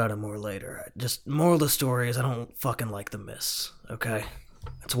talk about it more later. Just moral of the story is I don't fucking like the Miss, okay?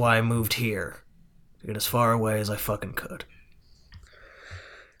 That's why I moved here. To get as far away as I fucking could.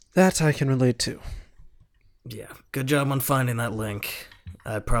 That I can relate to. Yeah, good job on finding that link.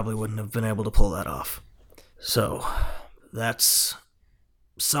 I probably wouldn't have been able to pull that off. So, that's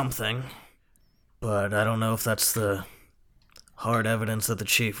something. But I don't know if that's the hard evidence that the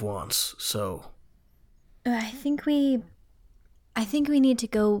chief wants, so... I think we need to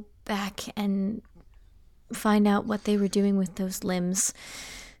go back and find out what they were doing with those limbs.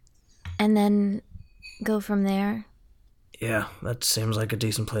 And then go from there. Yeah, that seems like a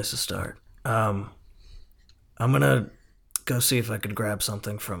decent place to start. I'm gonna go see if I could grab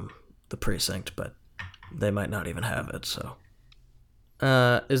something from the precinct, but they might not even have it, so...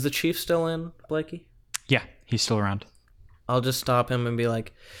 is the chief still in, Blakey? Yeah, he's still around. I'll just stop him and be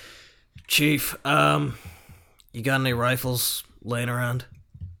like, Chief, you got any rifles laying around?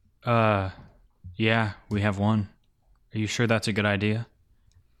 Yeah, we have one. Are you sure that's a good idea?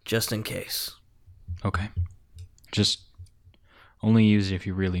 Just in case. Okay. Just only use it if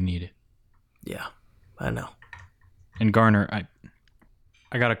you really need it. Yeah, I know. And Garner,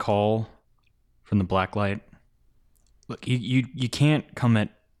 I got a call from the Blacklight. Look, you can't come at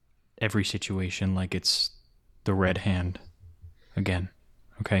every situation like it's the Red Hand again,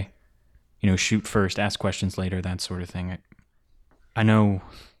 okay? Shoot first, ask questions later, that sort of thing. I know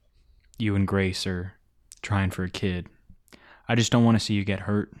you and Grace are trying for a kid. I just don't want to see you get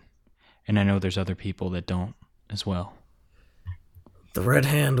hurt, and I know there's other people that don't as well. The Red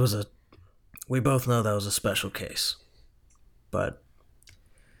Hand we both know that was a special case. But,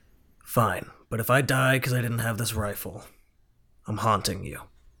 fine. But if I die because I didn't have this rifle, I'm haunting you.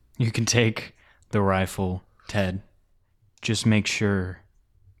 You can take the rifle, Ted. Just make sure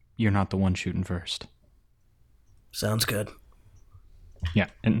you're not the one shooting first. Sounds good.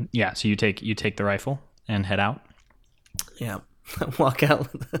 Yeah, so you take the rifle and head out. Yeah. Walk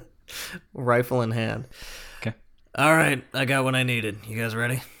out with the rifle in hand. Okay. All right, I got what I needed. You guys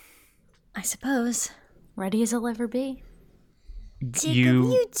ready? I suppose. Ready as I'll ever be. Jacob,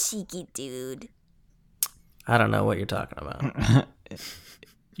 you cheeky dude. I don't know what you're talking about.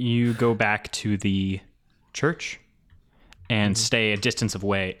 You go back to the church and stay a distance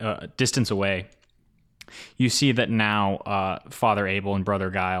away. You see that now Father Abel and Brother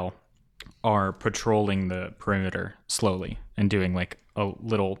Guile are patrolling the perimeter slowly and doing like a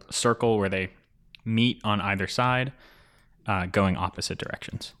little circle where they meet on either side, going opposite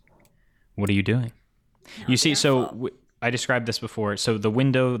directions. What are you doing? You see, I described this before. So the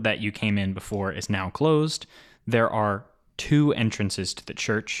window that you came in before is now closed. There are two entrances to the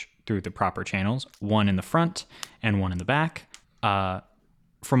church through the proper channels, one in the front and one in the back.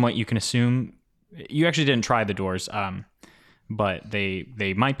 From what you can assume, you actually didn't try the doors, but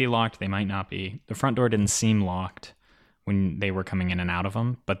they might be locked, they might not be. The front door didn't seem locked when they were coming in and out of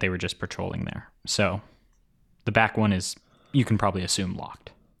them, but they were just patrolling there. So the back one is you can probably assume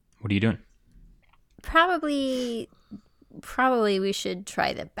locked. What are you doing? Probably we should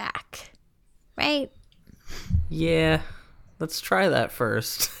try the back, right? Yeah, let's try that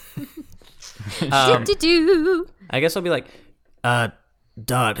first. Do. I guess I'll be like,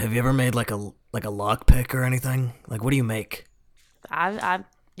 Dot, have you ever made like a lockpick or anything? Like, what do you make?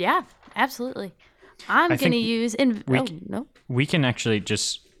 Yeah, absolutely. I'm going to think use... no. We can actually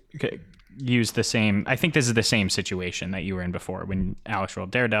just use the same... I think this is the same situation that you were in before when Alex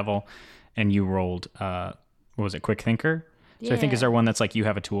rolled Daredevil and you rolled, what was it, Quick Thinker? So I think, is there one that's like you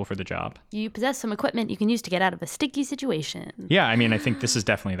have a tool for the job? You possess some equipment you can use to get out of a sticky situation. Yeah, I mean, I think this is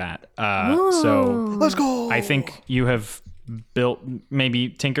definitely that. So Let's go. I think you have built, maybe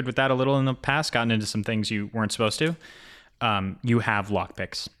tinkered with that a little in the past, gotten into some things you weren't supposed to. You have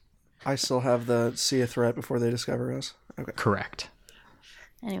lockpicks. I still have the see a threat before they discover us. Okay. Correct.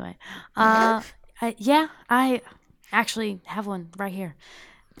 Anyway, I actually have one right here.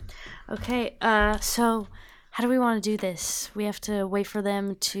 Okay, so how do we want to do this? We have to wait for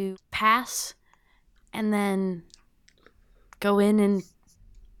them to pass and then go in, and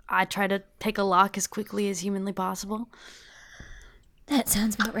I try to pick a lock as quickly as humanly possible. That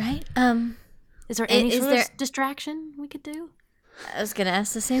sounds about right. Is there any sort of distraction we could do? I was gonna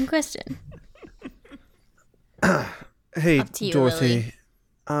ask the same question. Hey, Up to you, Dorothy.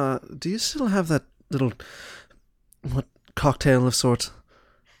 Do you still have that little cocktail of sorts?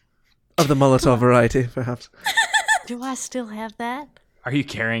 Of the Molotov variety, perhaps. Do I still have that? Are you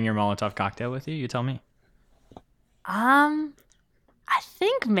carrying your Molotov cocktail with you? You tell me. I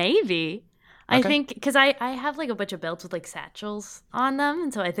think maybe. I Okay. think because I have like a bunch of belts with like satchels on them,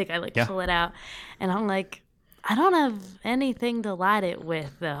 and so I think I like pull it out, and I'm like, I don't have anything to light it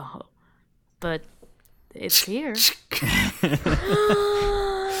with though, but it's here.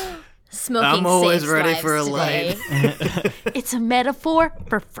 Smoking I'm always saves ready lives for a today. light. It's a metaphor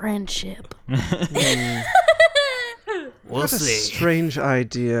for friendship. We'll That's a see. strange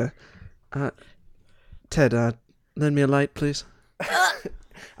idea. Ted, lend me a light, please.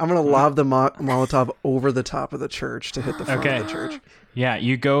 I'm going to lob the Molotov over the top of the church to hit the front of the church. Yeah,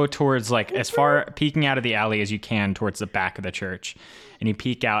 you go towards like as far peeking out of the alley as you can towards the back of the church, and you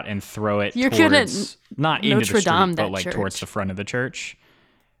peek out and throw it You're gonna towards not into Notre the street, Dame but that like church. towards the front of the church.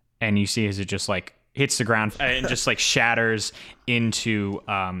 And you see as it just like hits the ground and just like shatters into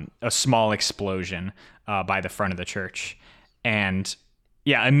a small explosion by the front of the church. And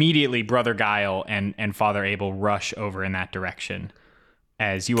yeah, immediately Brother Guile and Father Abel rush over in that direction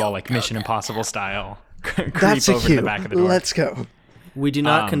as you all like Mission Impossible style creep That's a over to cue. the back of the door. Let's go. We do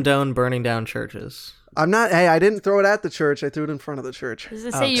not condone burning down churches. I didn't throw it at the church. I threw it in front of the church. Does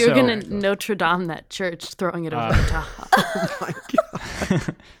it say you're gonna Notre Dame that church, throwing it over the top? Oh my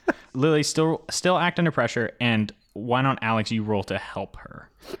God. Lily still act under pressure, and why not Alex? You roll to help her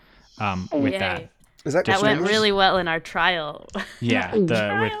with Yay. that. Is that That went coolness? really well in our trial. Yeah,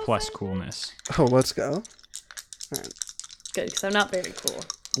 with plus coolness. Oh, let's go. Good, because I'm not very cool.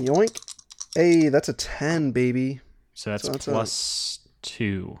 Yoink. Hey, that's a 10, baby. So that's that's plus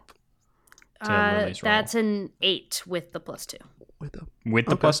 2 to Lily's roll. That's an 8 with the plus 2. With the With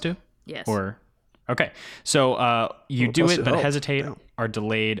the plus 2? Yes. Or okay. So you Well, do plus it, two but help. hesitate, Yeah. are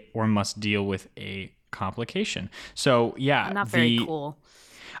delayed, or must deal with a complication. So yeah, I'm not very cool.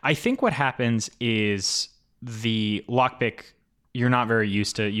 I think what happens is the lockpick, you're not very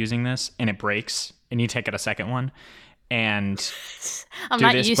used to using this, and it breaks, and you take out a second one, and I'm do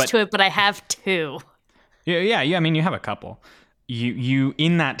not this, used but- to it, but I have 2. yeah. I mean, you have a couple. You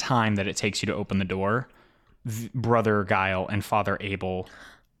in that time that it takes you to open the door, Brother Guile and Father Abel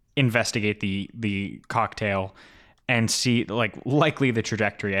investigate the cocktail and see likely the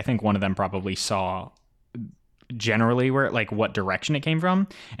trajectory. I think one of them probably saw generally what direction it came from,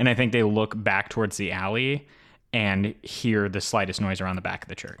 and I think they look back towards the alley and hear the slightest noise around the back of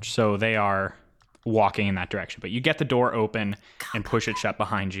the church. So they are walking in that direction. But you get the door open and push it shut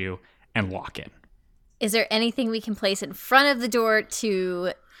behind you and lock it. Is there anything we can place in front of the door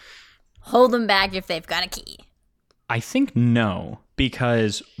to hold them back if they've got a key? I think no,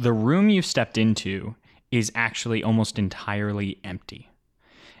 because the room you stepped into is actually almost entirely empty.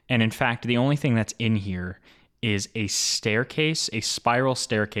 And in fact, the only thing that's in here is a staircase, a spiral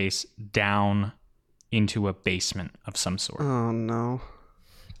staircase down into a basement of some sort. Oh, no.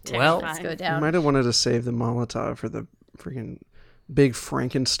 Well, Let's go I down. might have wanted to save the Molotov for the freaking big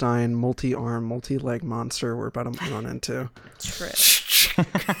Frankenstein, multi-arm, multi-leg monster we're about to run into. True.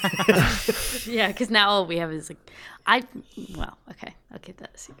 Yeah, because now all we have is okay, I'll keep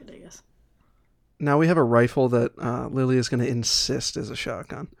that a secret, I guess. Now we have a rifle that Lily is going to insist is a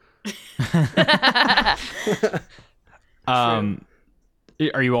shotgun.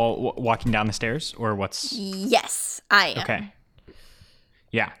 Are you all walking down the stairs, or what's? Yes, I am. Okay.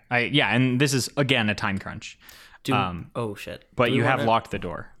 Yeah, and this is again a time crunch. Oh shit! But you have locked the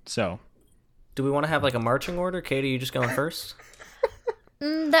door, so. Do we want to have like a marching order? Katie, you just going first?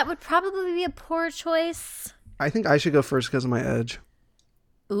 That would probably be a poor choice. I think I should go first because of my edge.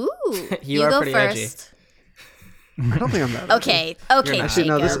 Ooh, you are go pretty first. I don't think I'm that Okay, okay. Actually,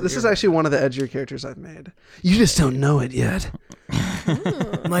 no, this is actually one of the edgier characters I've made. You just don't know it yet.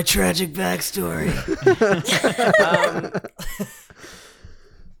 My tragic backstory.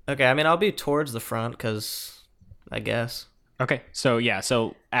 Okay, I mean, I'll be towards the front because I guess. Okay,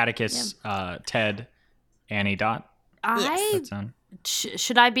 so Atticus, Ted, Annie, Dot.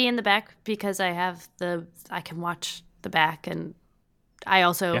 Should I be in the back because I can watch the back, and I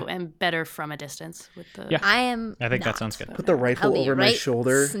also am better from a distance with the. Yeah, I think that sounds good. Put the rifle over my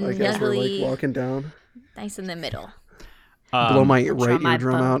shoulder, like as we're like walking down. Nice in the middle. Blow my right my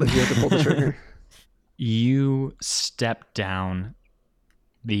eardrum bone. out if you have to pull the trigger. You step down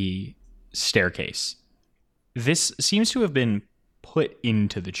the staircase. This seems to have been put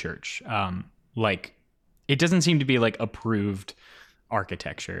into the church. Like, it doesn't seem to be like approved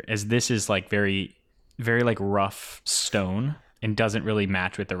architecture, as this is like very, very like rough stone and doesn't really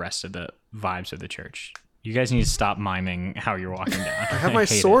match with the rest of the vibes of the church. You guys need to stop miming how you're walking down. I have my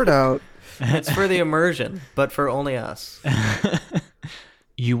sword out. It's for the immersion, but for only us.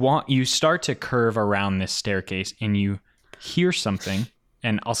 You start to curve around this staircase and you hear something,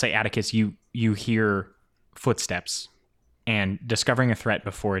 and I'll say, Atticus, you hear footsteps, and discovering a threat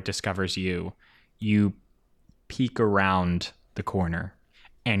before it discovers you peek around the corner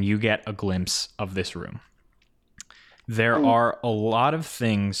and you get a glimpse of this room. There are a lot of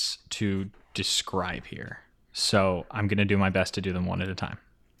things to describe here, so I'm going to do my best to do them one at a time.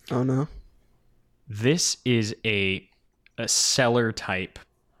 Oh no. This is a cellar type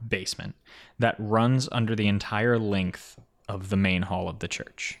basement that runs under the entire length of the main hall of the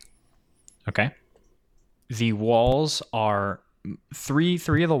church. Okay? The walls are three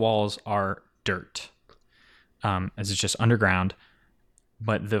of the walls are dirt, as it's just underground,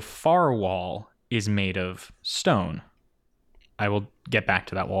 but the far wall is made of stone. I will get back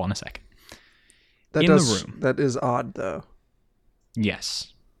to that wall in a second. The room. That is odd, though.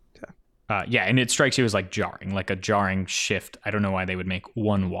 Yes. Yeah, and it strikes you as like jarring, like a jarring shift. I don't know why they would make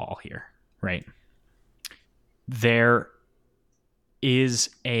one wall here, right? There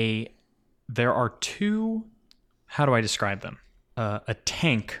are two, how do I describe them? A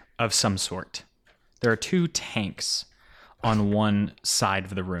tank of some sort. There are two tanks on one side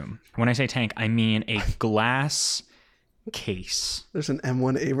of the room. When I say tank, I mean a glass case. There's an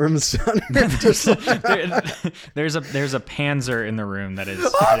M1 Abrams down here. Just there's a Panzer in the room that is.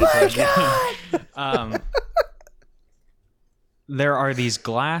 Oh my God! There are these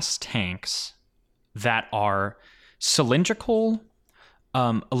glass tanks that are cylindrical,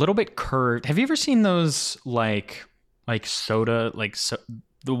 a little bit curved. Have you ever seen those like soda,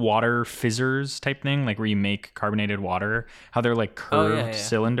 the water fizzers type thing, like where you make carbonated water? How they're like curved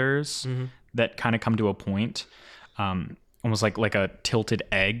cylinders that kind of come to a point. Almost like a tilted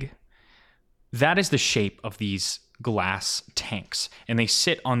egg. That is the shape of these glass tanks, and they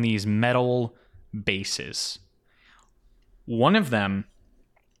sit on these metal bases. One of them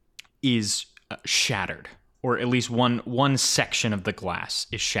is shattered, or at least one section of the glass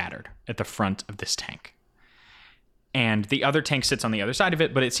is shattered at the front of this tank. And the other tank sits on the other side of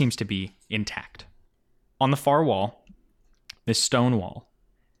it, but it seems to be intact. On the far wall, this stone wall,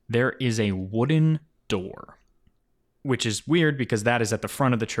 there is a wooden door, which is weird because that is at the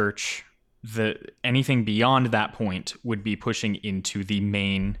front of the church. Anything beyond that point would be pushing into the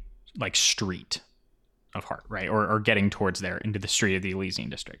main street of Hart, right? Or getting towards there into the street of the Elysian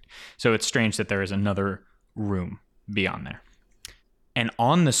district. So it's strange that there is another room beyond there. And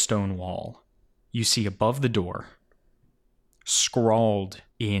on the stone wall, you see above the door, scrawled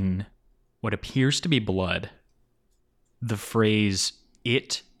in what appears to be blood, the phrase,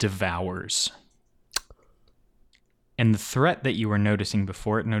 "It devours." And the threat that you were noticing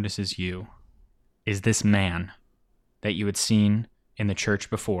before it notices you is this man that you had seen in the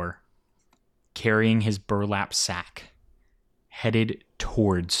church before, carrying his burlap sack, headed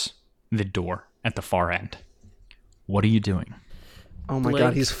towards the door at the far end. What are you doing? Oh my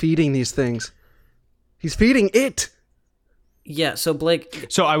God, he's feeding these things. He's feeding it! Yeah, so Blake...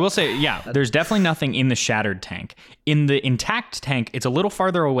 So I will say, yeah, there's definitely nothing in the shattered tank. In the intact tank, it's a little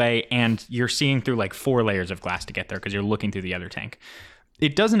farther away, and you're seeing through 4 layers of glass to get there because you're looking through the other tank.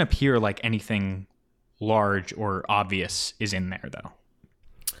 It doesn't appear like anything large or obvious is in there, though.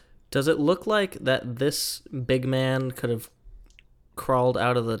 Does it look like that this big man could have crawled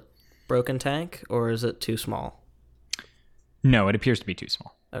out of the broken tank, or is it too small? No, it appears to be too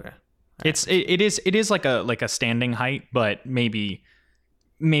small. Okay. It is like a standing height, but maybe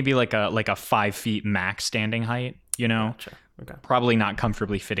like a 5 feet max standing height. You know, Gotcha. Okay. probably not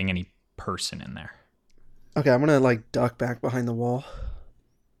comfortably fitting any person in there. Okay, I'm gonna like duck back behind the wall.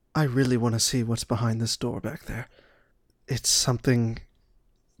 I really want to see what's behind this door back there. It's something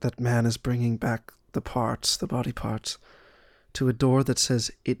that man is bringing back the body parts, to a door that says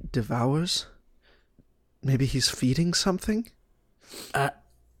it devours. Maybe he's feeding something? I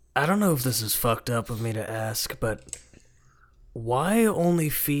don't know if this is fucked up of me to ask, but why only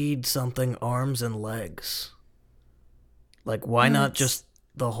feed something arms and legs? Like, why not just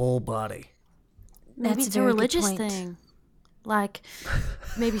the whole body? Maybe That's it's a a very good religious point. thing. Like,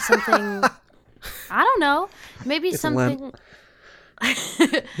 maybe something. I don't know. Maybe It's something.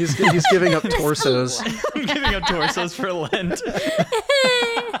 He's giving up torsos. I'm giving up torsos for Lent.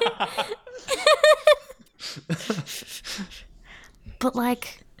 But,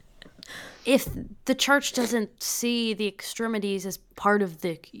 like, if the church doesn't see the extremities as part of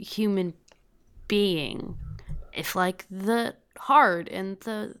the human being, if, like, the heart and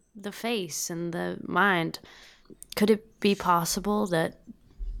the face and the mind, could it be possible that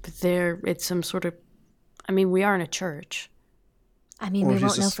it's some sort of. I mean, we are in a church. I mean, Or we he's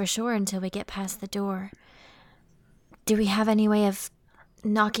won't know just- for sure until we get past the door. Do we have any way of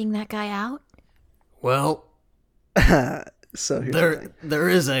knocking that guy out? Well, So here's the thing. there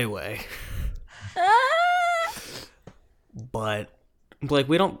is a way. But like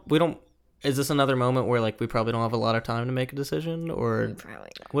we don't is this another moment where like we probably don't have a lot of time to make a decision, or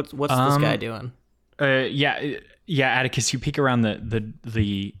Probably not. what's this guy doing? Yeah, Atticus, you peek around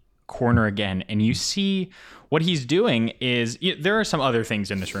the corner again, and you see what he's doing is there are some other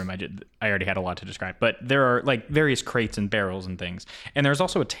things in this room. I already had a lot to describe, but there are like various crates and barrels and things, and there's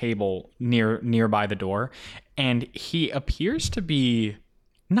also a table nearby the door, and he appears to be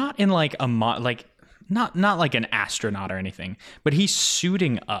not in like not like an astronaut or anything, but he's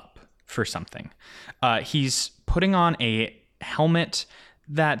suiting up for something. He's putting on a helmet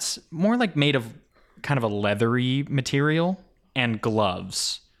that's more like made of kind of a leathery material, and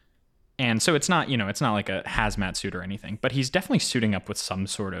gloves. And so it's not like a hazmat suit or anything, but he's definitely suiting up with some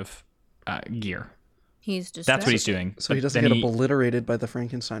sort of gear. He's just That's what he's doing. So he But doesn't then get obliterated by the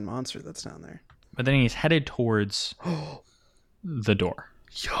Frankenstein monster that's down there. But then he's headed towards the door.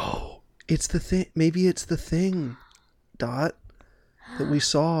 Yo, it's the thing. Maybe it's the thing, Dot, that we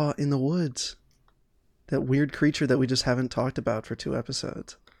saw in the woods. That weird creature that we just haven't talked about for 2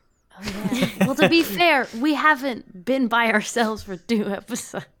 episodes. Oh, yeah. Well, to be fair, we haven't been by ourselves for 2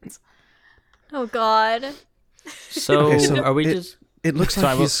 episodes. Oh, God. So, Okay, so are we it- just It looks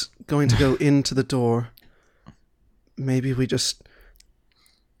like he's going to go into the door. Maybe we just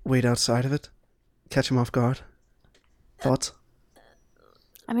wait outside of it, catch him off guard. Thoughts?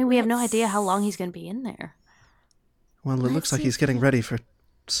 I mean, we have no idea how long he's going to be in there. Well, it looks like he's getting ready for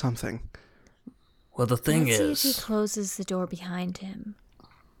something. well the thing Let's see if he is closes the door behind him.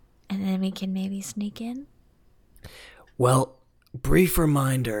 And then we can maybe sneak in. well, brief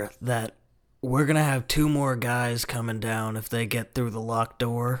reminder that we're gonna have 2 more guys coming down if they get through the locked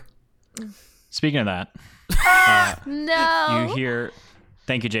door. Speaking of that, No. you hear.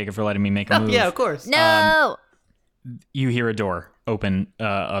 Thank you, Jacob, for letting me make a move. Yeah, of course. No. You hear a door open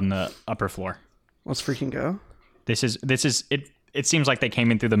on the upper floor. Let's freaking go. This is it. It seems like they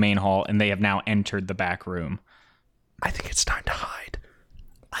came in through the main hall and they have now entered the back room. I think it's time to hide.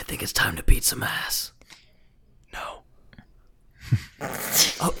 I think it's time to beat some ass. No.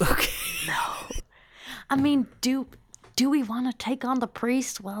 Oh, okay. I mean, do we want to take on the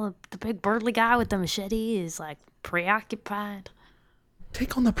priest while the big burly guy with the machete is, like, preoccupied?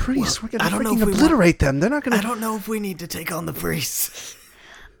 Take on the priest. We're I going to don't know freaking if we obliterate them. They're not going I to... don't know if we need to take on the priests.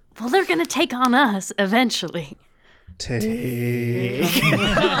 Well, they're going to take on us eventually. Take...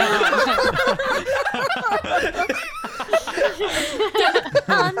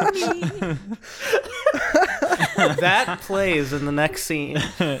 On me. That plays in the next scene.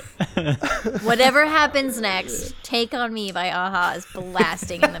 Whatever happens next, Take on Me by Aha is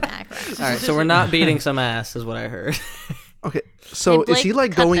blasting in the background. All right, so we're not beating some ass, is what I heard. Okay, so Hey, is he, Blake,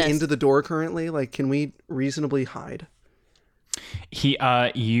 like, cut going this. into the door currently? Like, can we reasonably hide?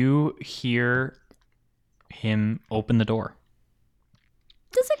 You hear him open the door.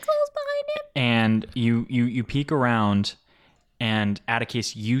 Does it close behind him? And you peek around, and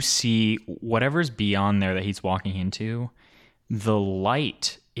Atticus, you see whatever's beyond there that he's walking into. The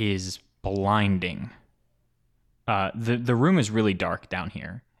light is blinding. The room is really dark down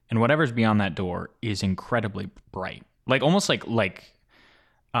here, and whatever's beyond that door is incredibly bright. Like almost like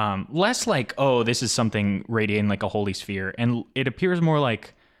less like, oh, this is something radiating like a holy sphere, and it appears more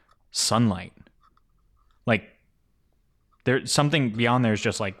like sunlight. Like there's something beyond there is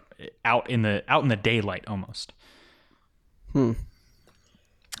just like out in the daylight almost. And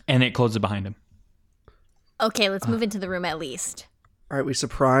it closes behind him. Okay, let's move into the room at least. All right, we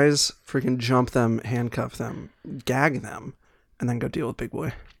surprise, freaking jump them, handcuff them, gag them, and then go deal with Big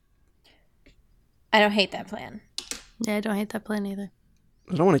Boy. I don't hate that plan. Yeah, I don't hate that plan either.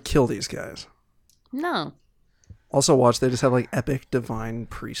 I don't want to kill these guys. No. Also, watch, they just have like epic divine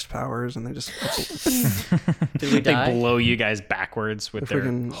priest powers, and they just... Did we They die? blow you guys backwards with their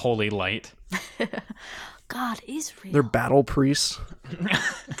freaking- holy light. God, he's real. They're battle priests.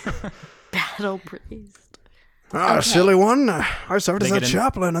 Battle priest. Silly one. I served They as a get in-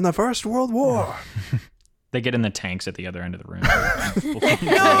 chaplain in the First World War. They get in the tanks at the other end of the room. Blow you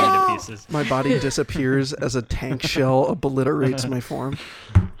to pieces. My body disappears as a tank shell obliterates my form.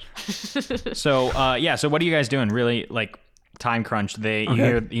 So so what are you guys doing? Really, like, time crunch.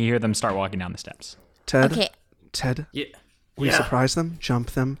 You hear them start walking down the steps. Ted, Okay. Ted, Yeah. we surprise them,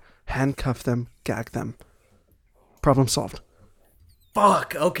 jump them, handcuff them, gag them. Problem solved.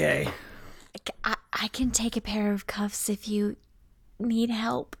 Fuck, okay. I can take a pair of cuffs if you need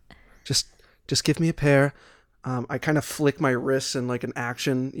help. Just give me a pair. I kind of flick my wrists in like an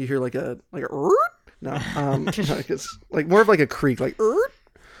action. You hear like a no, it's like more of like a creak, like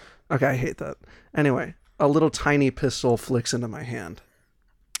okay, I hate that. Anyway, a little tiny pistol flicks into my hand,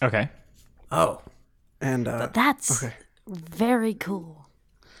 Okay. Oh. and That's very cool.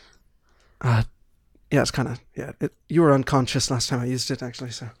 yeah, it's kind of you were unconscious last time I used it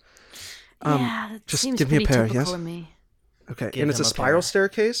actually, so Yeah, it just seems give me a pretty pair, typical yes? of me. okay, Give and it's a him a spiral pair.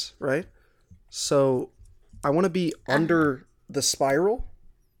 staircase, right? So I want to be under the spiral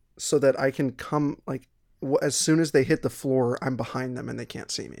so that I can come like as soon as they hit the floor, I'm behind them and they can't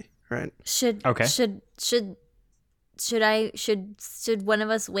see me, right? Should one of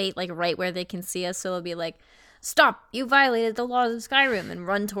us wait like right where they can see us, so it'll be like, stop, you violated the laws of Skyrim, and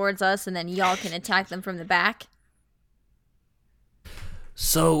run towards us, and then y'all can attack them from the back?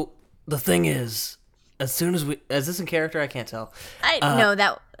 So the thing is, as soon as is this in character? I can't tell. I know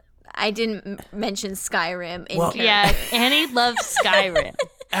that I didn't mention Skyrim in character. Yeah, Annie loves Skyrim.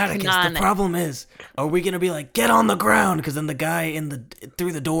 Atticus, Not the it. problem is, are we gonna be like, get on the ground? Because then the guy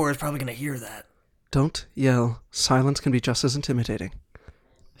through the door is probably gonna hear that. Don't yell. Silence can be just as intimidating.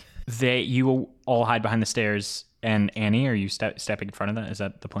 You all hide behind the stairs, and Annie, are you stepping in front of that? Is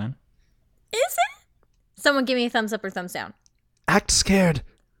that the plan? Is it? Someone give me a thumbs up or thumbs down. Act scared.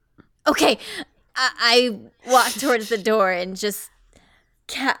 Okay, I walk towards the door and just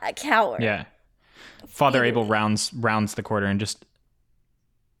cower. Yeah. Father Abel rounds the corner and just,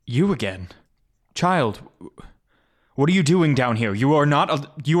 you again, child. What are you doing down here? You are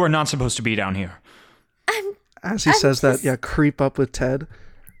not supposed to be down here. As he says that, creep up with Ted.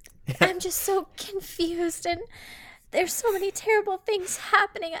 I'm just so confused, and there's so many terrible things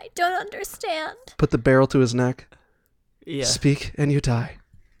happening I don't understand. Put the barrel to his neck. Yeah. Speak and you die.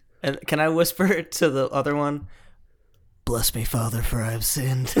 And can I whisper to the other one? Bless me, Father, for I have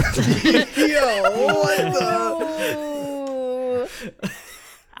sinned.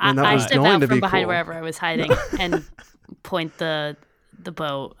 And that I was step going out to from be behind cool. wherever I was hiding and point the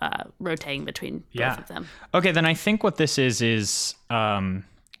bow rotating between both of them. Okay, then I think what this is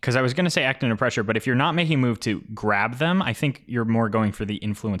because I was going to say act under pressure, but if you're not making a move to grab them, I think you're more going for the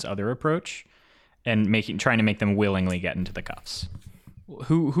influence other approach and trying to make them willingly get into the cuffs.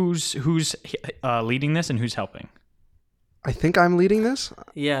 Who's leading this and who's helping? I think I'm leading this.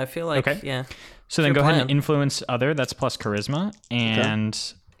 Yeah, I feel like, Okay. yeah. So then Your go ahead plan. and influence other. That's plus charisma. And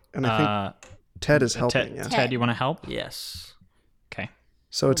And I think Ted is helping, yeah. Ted, you want to help? Yes. Okay.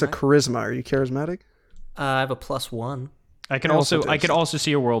 So it's a charisma. Are you charismatic? I have a +1. I could also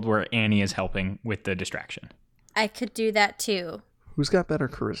see a world where Annie is helping with the distraction. I could do that too. Who's got better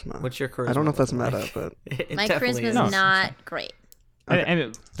charisma? What's your charisma? I don't know if that's look meta, like? but It My definitely charisma's is. not great.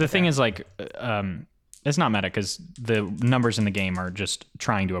 And the thing is, like, it's not meta because the numbers in the game are just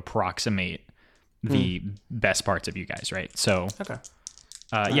trying to approximate the best parts of you guys, right? So, Okay.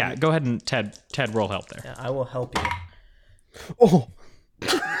 yeah, go ahead and Ted roll help there. Yeah, I will help you. oh,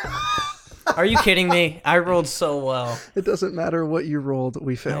 Are you kidding me? I rolled so well. it doesn't matter what you rolled.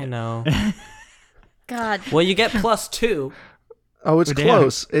 We I failed. know. God. Well, you get +2. Oh, it's Damn.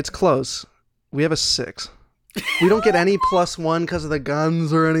 close. It's close. We have a 6. We don't get any +1 because of the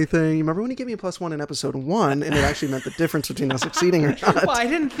guns or anything. Remember when you gave me a +1 in episode 1, and it actually meant the difference between us succeeding or not? Well, I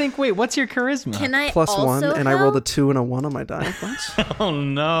didn't think. Wait, what's your charisma? Can I +1, also and I rolled a 2 and a 1 on my die points. Oh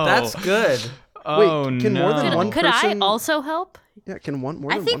no, That's good. Oh Wait, can more than no. one Could I person? also help? Yeah, can more than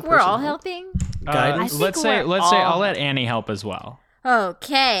I one think person we're all help? helping. Guidance? Let's say I'll let Annie help as well.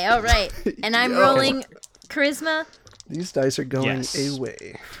 Okay, all right. And I'm rolling charisma. These dice are going Yes.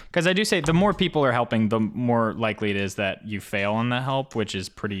 away. Because I do say the more people are helping, the more likely it is that you fail on the help, which is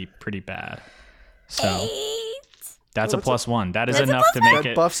pretty bad. So 8. that's a +1. That is That's a enough to make That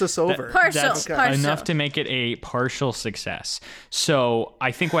it buffs us over. Partial. That's partial. enough to make it a partial success. So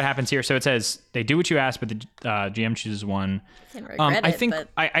I think what happens here. So it says they do what you ask, but the GM chooses one. Can regret I think but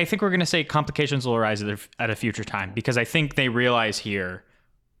I think we're gonna say complications will arise at a future time because I think they realize here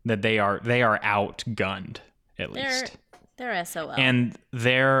that they are outgunned at least, they're SOL. and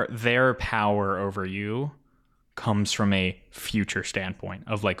their power over you comes from a future standpoint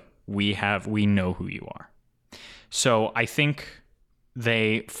of like we know who you are. So I think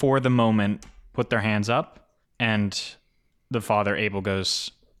they, for the moment, put their hands up, and the father, Abel, goes,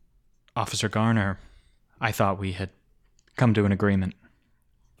 Officer Garner, I thought we had come to an agreement.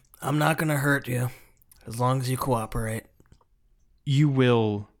 I'm not going to hurt you as long as you cooperate. You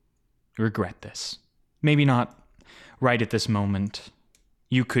will regret this. Maybe not right at this moment.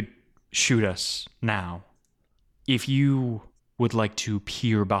 You could shoot us now. If you would like to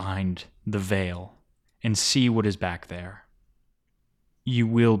peer behind the veil and see what is back there, you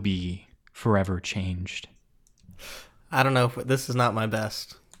will be forever changed. I don't know if this is not my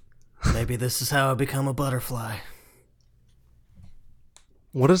best. Maybe this is how I become a butterfly.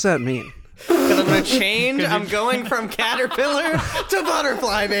 What does that mean? Because I'm going to change. I'm going from caterpillar to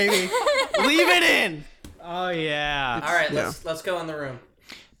butterfly, baby. Leave it in. Oh, yeah. All right, let's go in the room.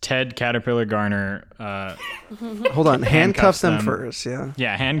 Ted, Caterpillar, Garner, Hold on, handcuff them them. first.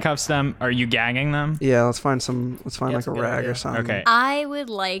 Yeah. handcuffs them. Are you gagging them? Yeah. Let's find like that's a a good rag idea. or something. Okay. I would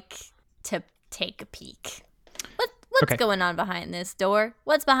like to take a peek. What's Okay. going on behind this door?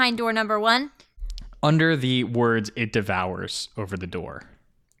 What's behind door number 1? Under the words "it devours" over the door,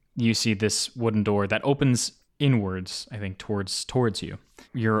 you see this wooden door that opens inwards, I think, towards you.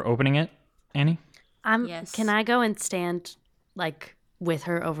 You're opening it, Annie? Yes. Can I go and stand like with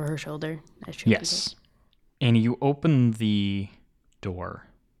her over her shoulder? As she opens Yes. And you open the door,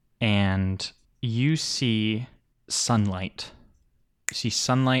 and you see sunlight. You see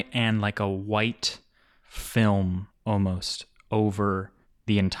sunlight and like a white film almost over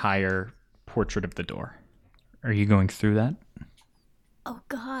the entire portrait of the door. Are you going through that? Oh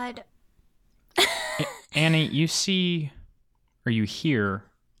God. Annie, you see, or you hear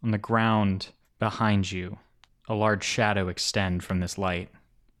on the ground behind you a large shadow extend from this light.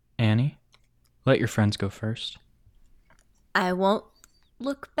 Annie, let your friends go first. I won't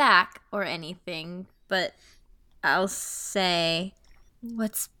look back or anything, but I'll say,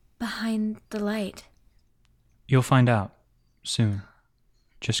 what's behind the light? You'll find out soon.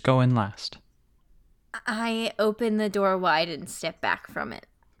 Just go in last. I open the door wide and step back from it.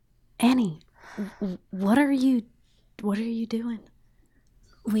 Annie, what are you doing?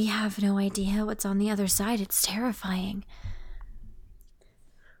 We have no idea what's on the other side. It's terrifying.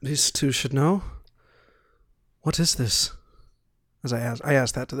 These two should know. What is this? As I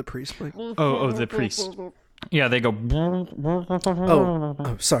asked that to the priest. Like, Oh, the priest. Yeah, they go.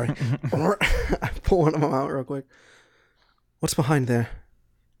 oh, sorry. I pull one of them out real quick. What's behind there?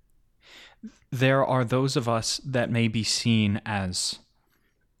 There are those of us that may be seen as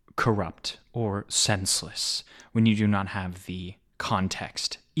corrupt or senseless when you do not have the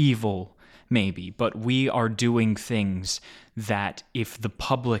context. Evil, maybe, but we are doing things that if the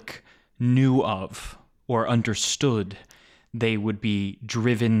public knew of or understood, they would be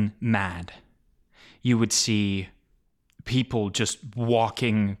driven mad. You would see people just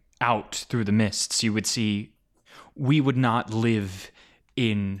walking out through the mists. You would see we would not live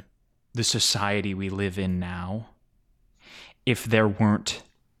in the society we live in now if there weren't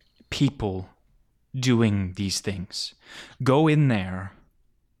people doing these things. Go in there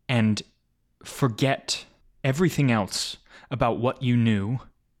and forget everything else about what you knew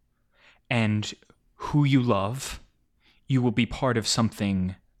and who you love. You will be part of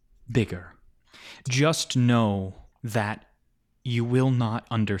something bigger. Just know that you will not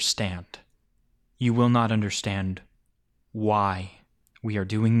understand. You will not understand why we are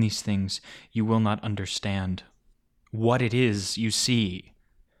doing these things. You will not understand what it is you see.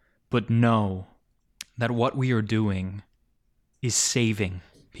 But know that what we are doing is saving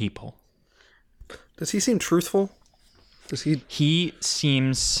people. Does he seem truthful? Does he? He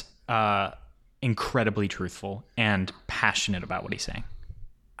seems incredibly truthful and passionate about what he's saying.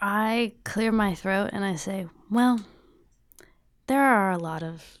 I clear my throat and I say, well, there are a lot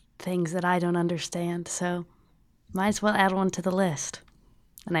of things that I don't understand, so might as well add one to the list.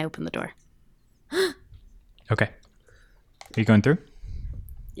 And I open the door. Okay. Are you going through?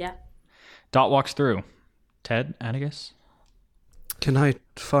 Yeah. Dot walks through. Ted, Atticus? Can I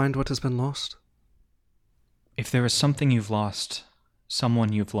find what has been lost? If there is something you've lost,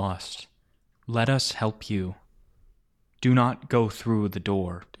 someone you've lost, let us help you. Do not go through the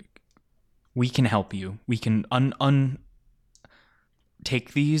door. We can help you. We can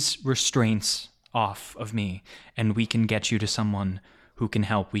take these restraints off of me, and we can get you to someone who can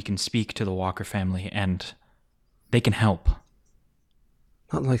help. We can speak to the Walker family, and they can help.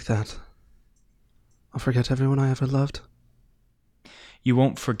 Not like that. I'll forget everyone I ever loved. You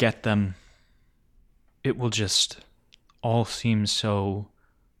won't forget them. It will just all seem so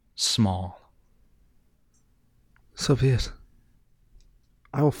small. So be it.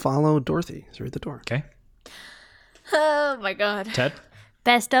 I will follow Dorothy through the door. Okay? Oh my god. Ted?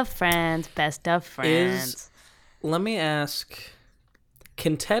 Best of friends, best of friends. Let me ask,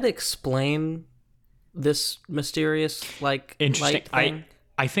 can Ted explain this mysterious Interesting. light thing?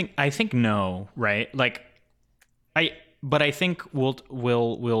 I think no, right? But I think we'll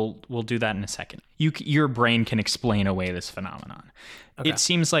do that in a second. Your brain can explain away this phenomenon. Okay. It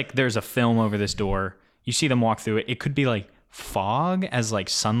seems like there's a film over this door. You see them walk through it. It could be like fog as like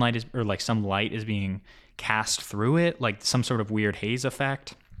sunlight is, or like some light is being cast through it, like some sort of weird haze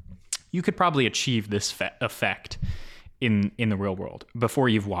effect. You could probably achieve this effect in the real world before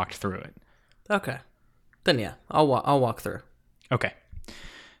you've walked through it. Okay. Then yeah, I'll walk through. Okay.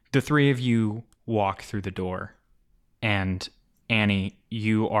 The three of you walk through the door, and Annie,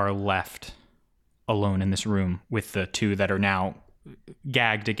 you are left alone in this room with the two that are now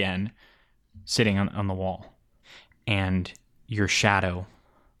gagged again, sitting on the wall. And your shadow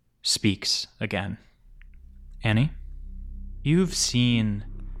speaks again. Annie, you've seen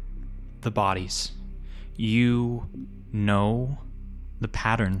the bodies. You know the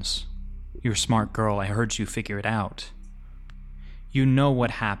patterns. You're a smart girl. I heard you figure it out. You know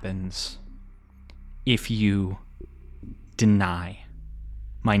what happens if you deny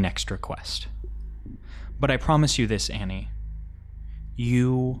my next request. But I promise you this, Annie.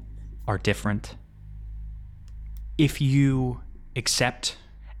 You are different. If you accept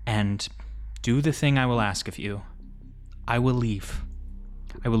and do the thing I will ask of you, I will leave.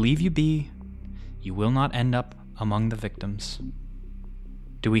 I will leave you be. You will not end up among the victims.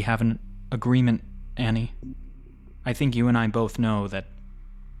 Do we have an agreement, Annie? I think you and I both know that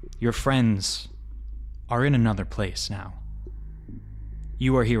your friends are in another place now.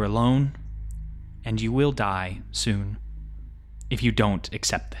 You are here alone, and you will die soon if you don't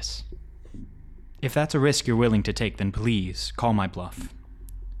accept this. If that's a risk you're willing to take, then please call my bluff.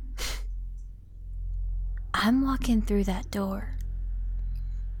 I'm walking through that door.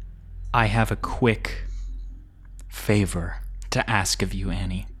 I have a quick favor to ask of you,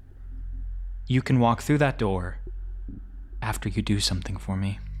 Annie. You can walk through that door after you do something for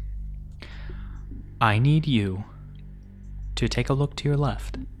me. I need you to take a look to your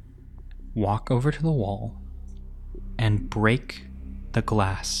left, walk over to the wall, and break the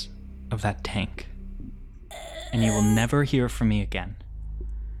glass of that tank. And you will never hear from me again.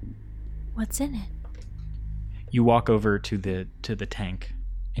 What's in it? You walk over to the tank,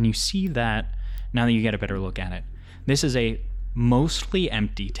 and you see that, now that you get a better look at it, this is a mostly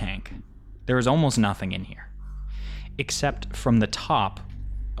empty tank. There is almost nothing in here, except from the top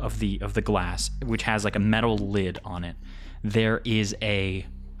of the glass, which has like a metal lid on it. There is a,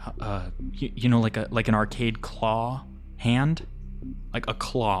 like an arcade claw hand, like a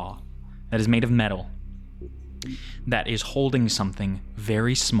claw that is made of metal, that is holding something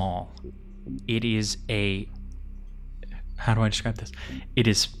very small. It is a, how do I describe this? It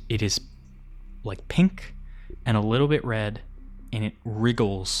is like pink and a little bit red, and it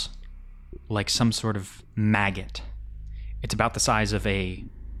wriggles like some sort of maggot. It's about the size of a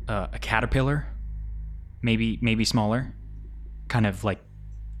caterpillar, maybe smaller, kind of like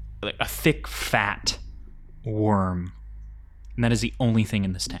a thick, fat worm. And that is the only thing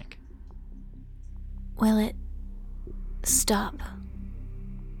in this tank. Will it stop?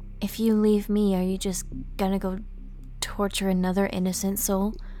 If you leave me, are you just gonna go torture another innocent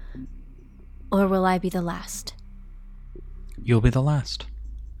soul? Or will I be the last? You'll be the last.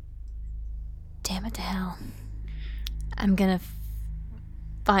 Damn it to hell. I'm gonna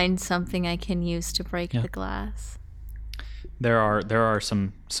find something I can use to break the glass. There are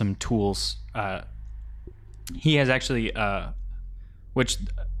some tools. He has actually, which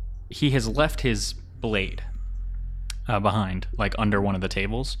he has left his blade behind, like under one of the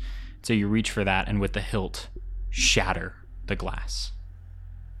tables. So you reach for that, and with the hilt, shatter the glass.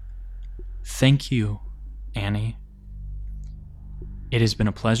 Thank you, Annie. It has been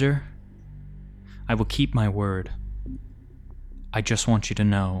a pleasure. I will keep my word. I just want you to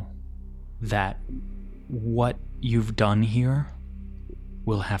know that what you've done here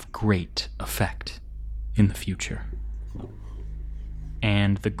will have great effect in the future.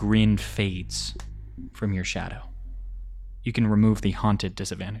 And the grin fades from your shadow. You can remove the haunted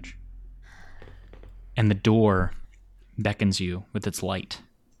disadvantage. And the door beckons you with its light.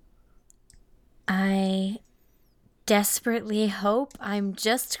 I desperately hope I'm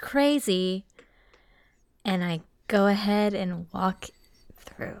just crazy, and I go ahead and walk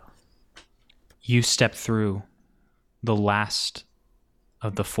through. You step through the last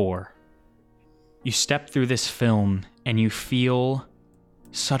of the 4. You step through this film and you feel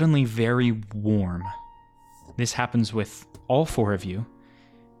suddenly very warm. This happens with all 4 of you.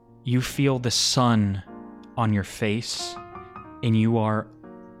 You feel the sun on your face, and you are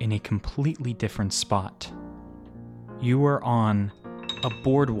in a completely different spot. You are on a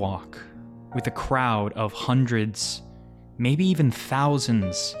boardwalk with a crowd of hundreds, maybe even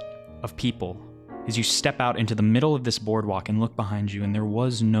thousands of people. As you step out into the middle of this boardwalk and look behind you, and there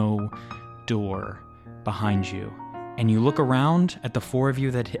was no door behind you. And you look around at the 4 of you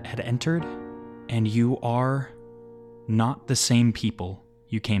that had entered, and you are not the same people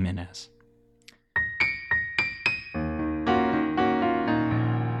you came in as.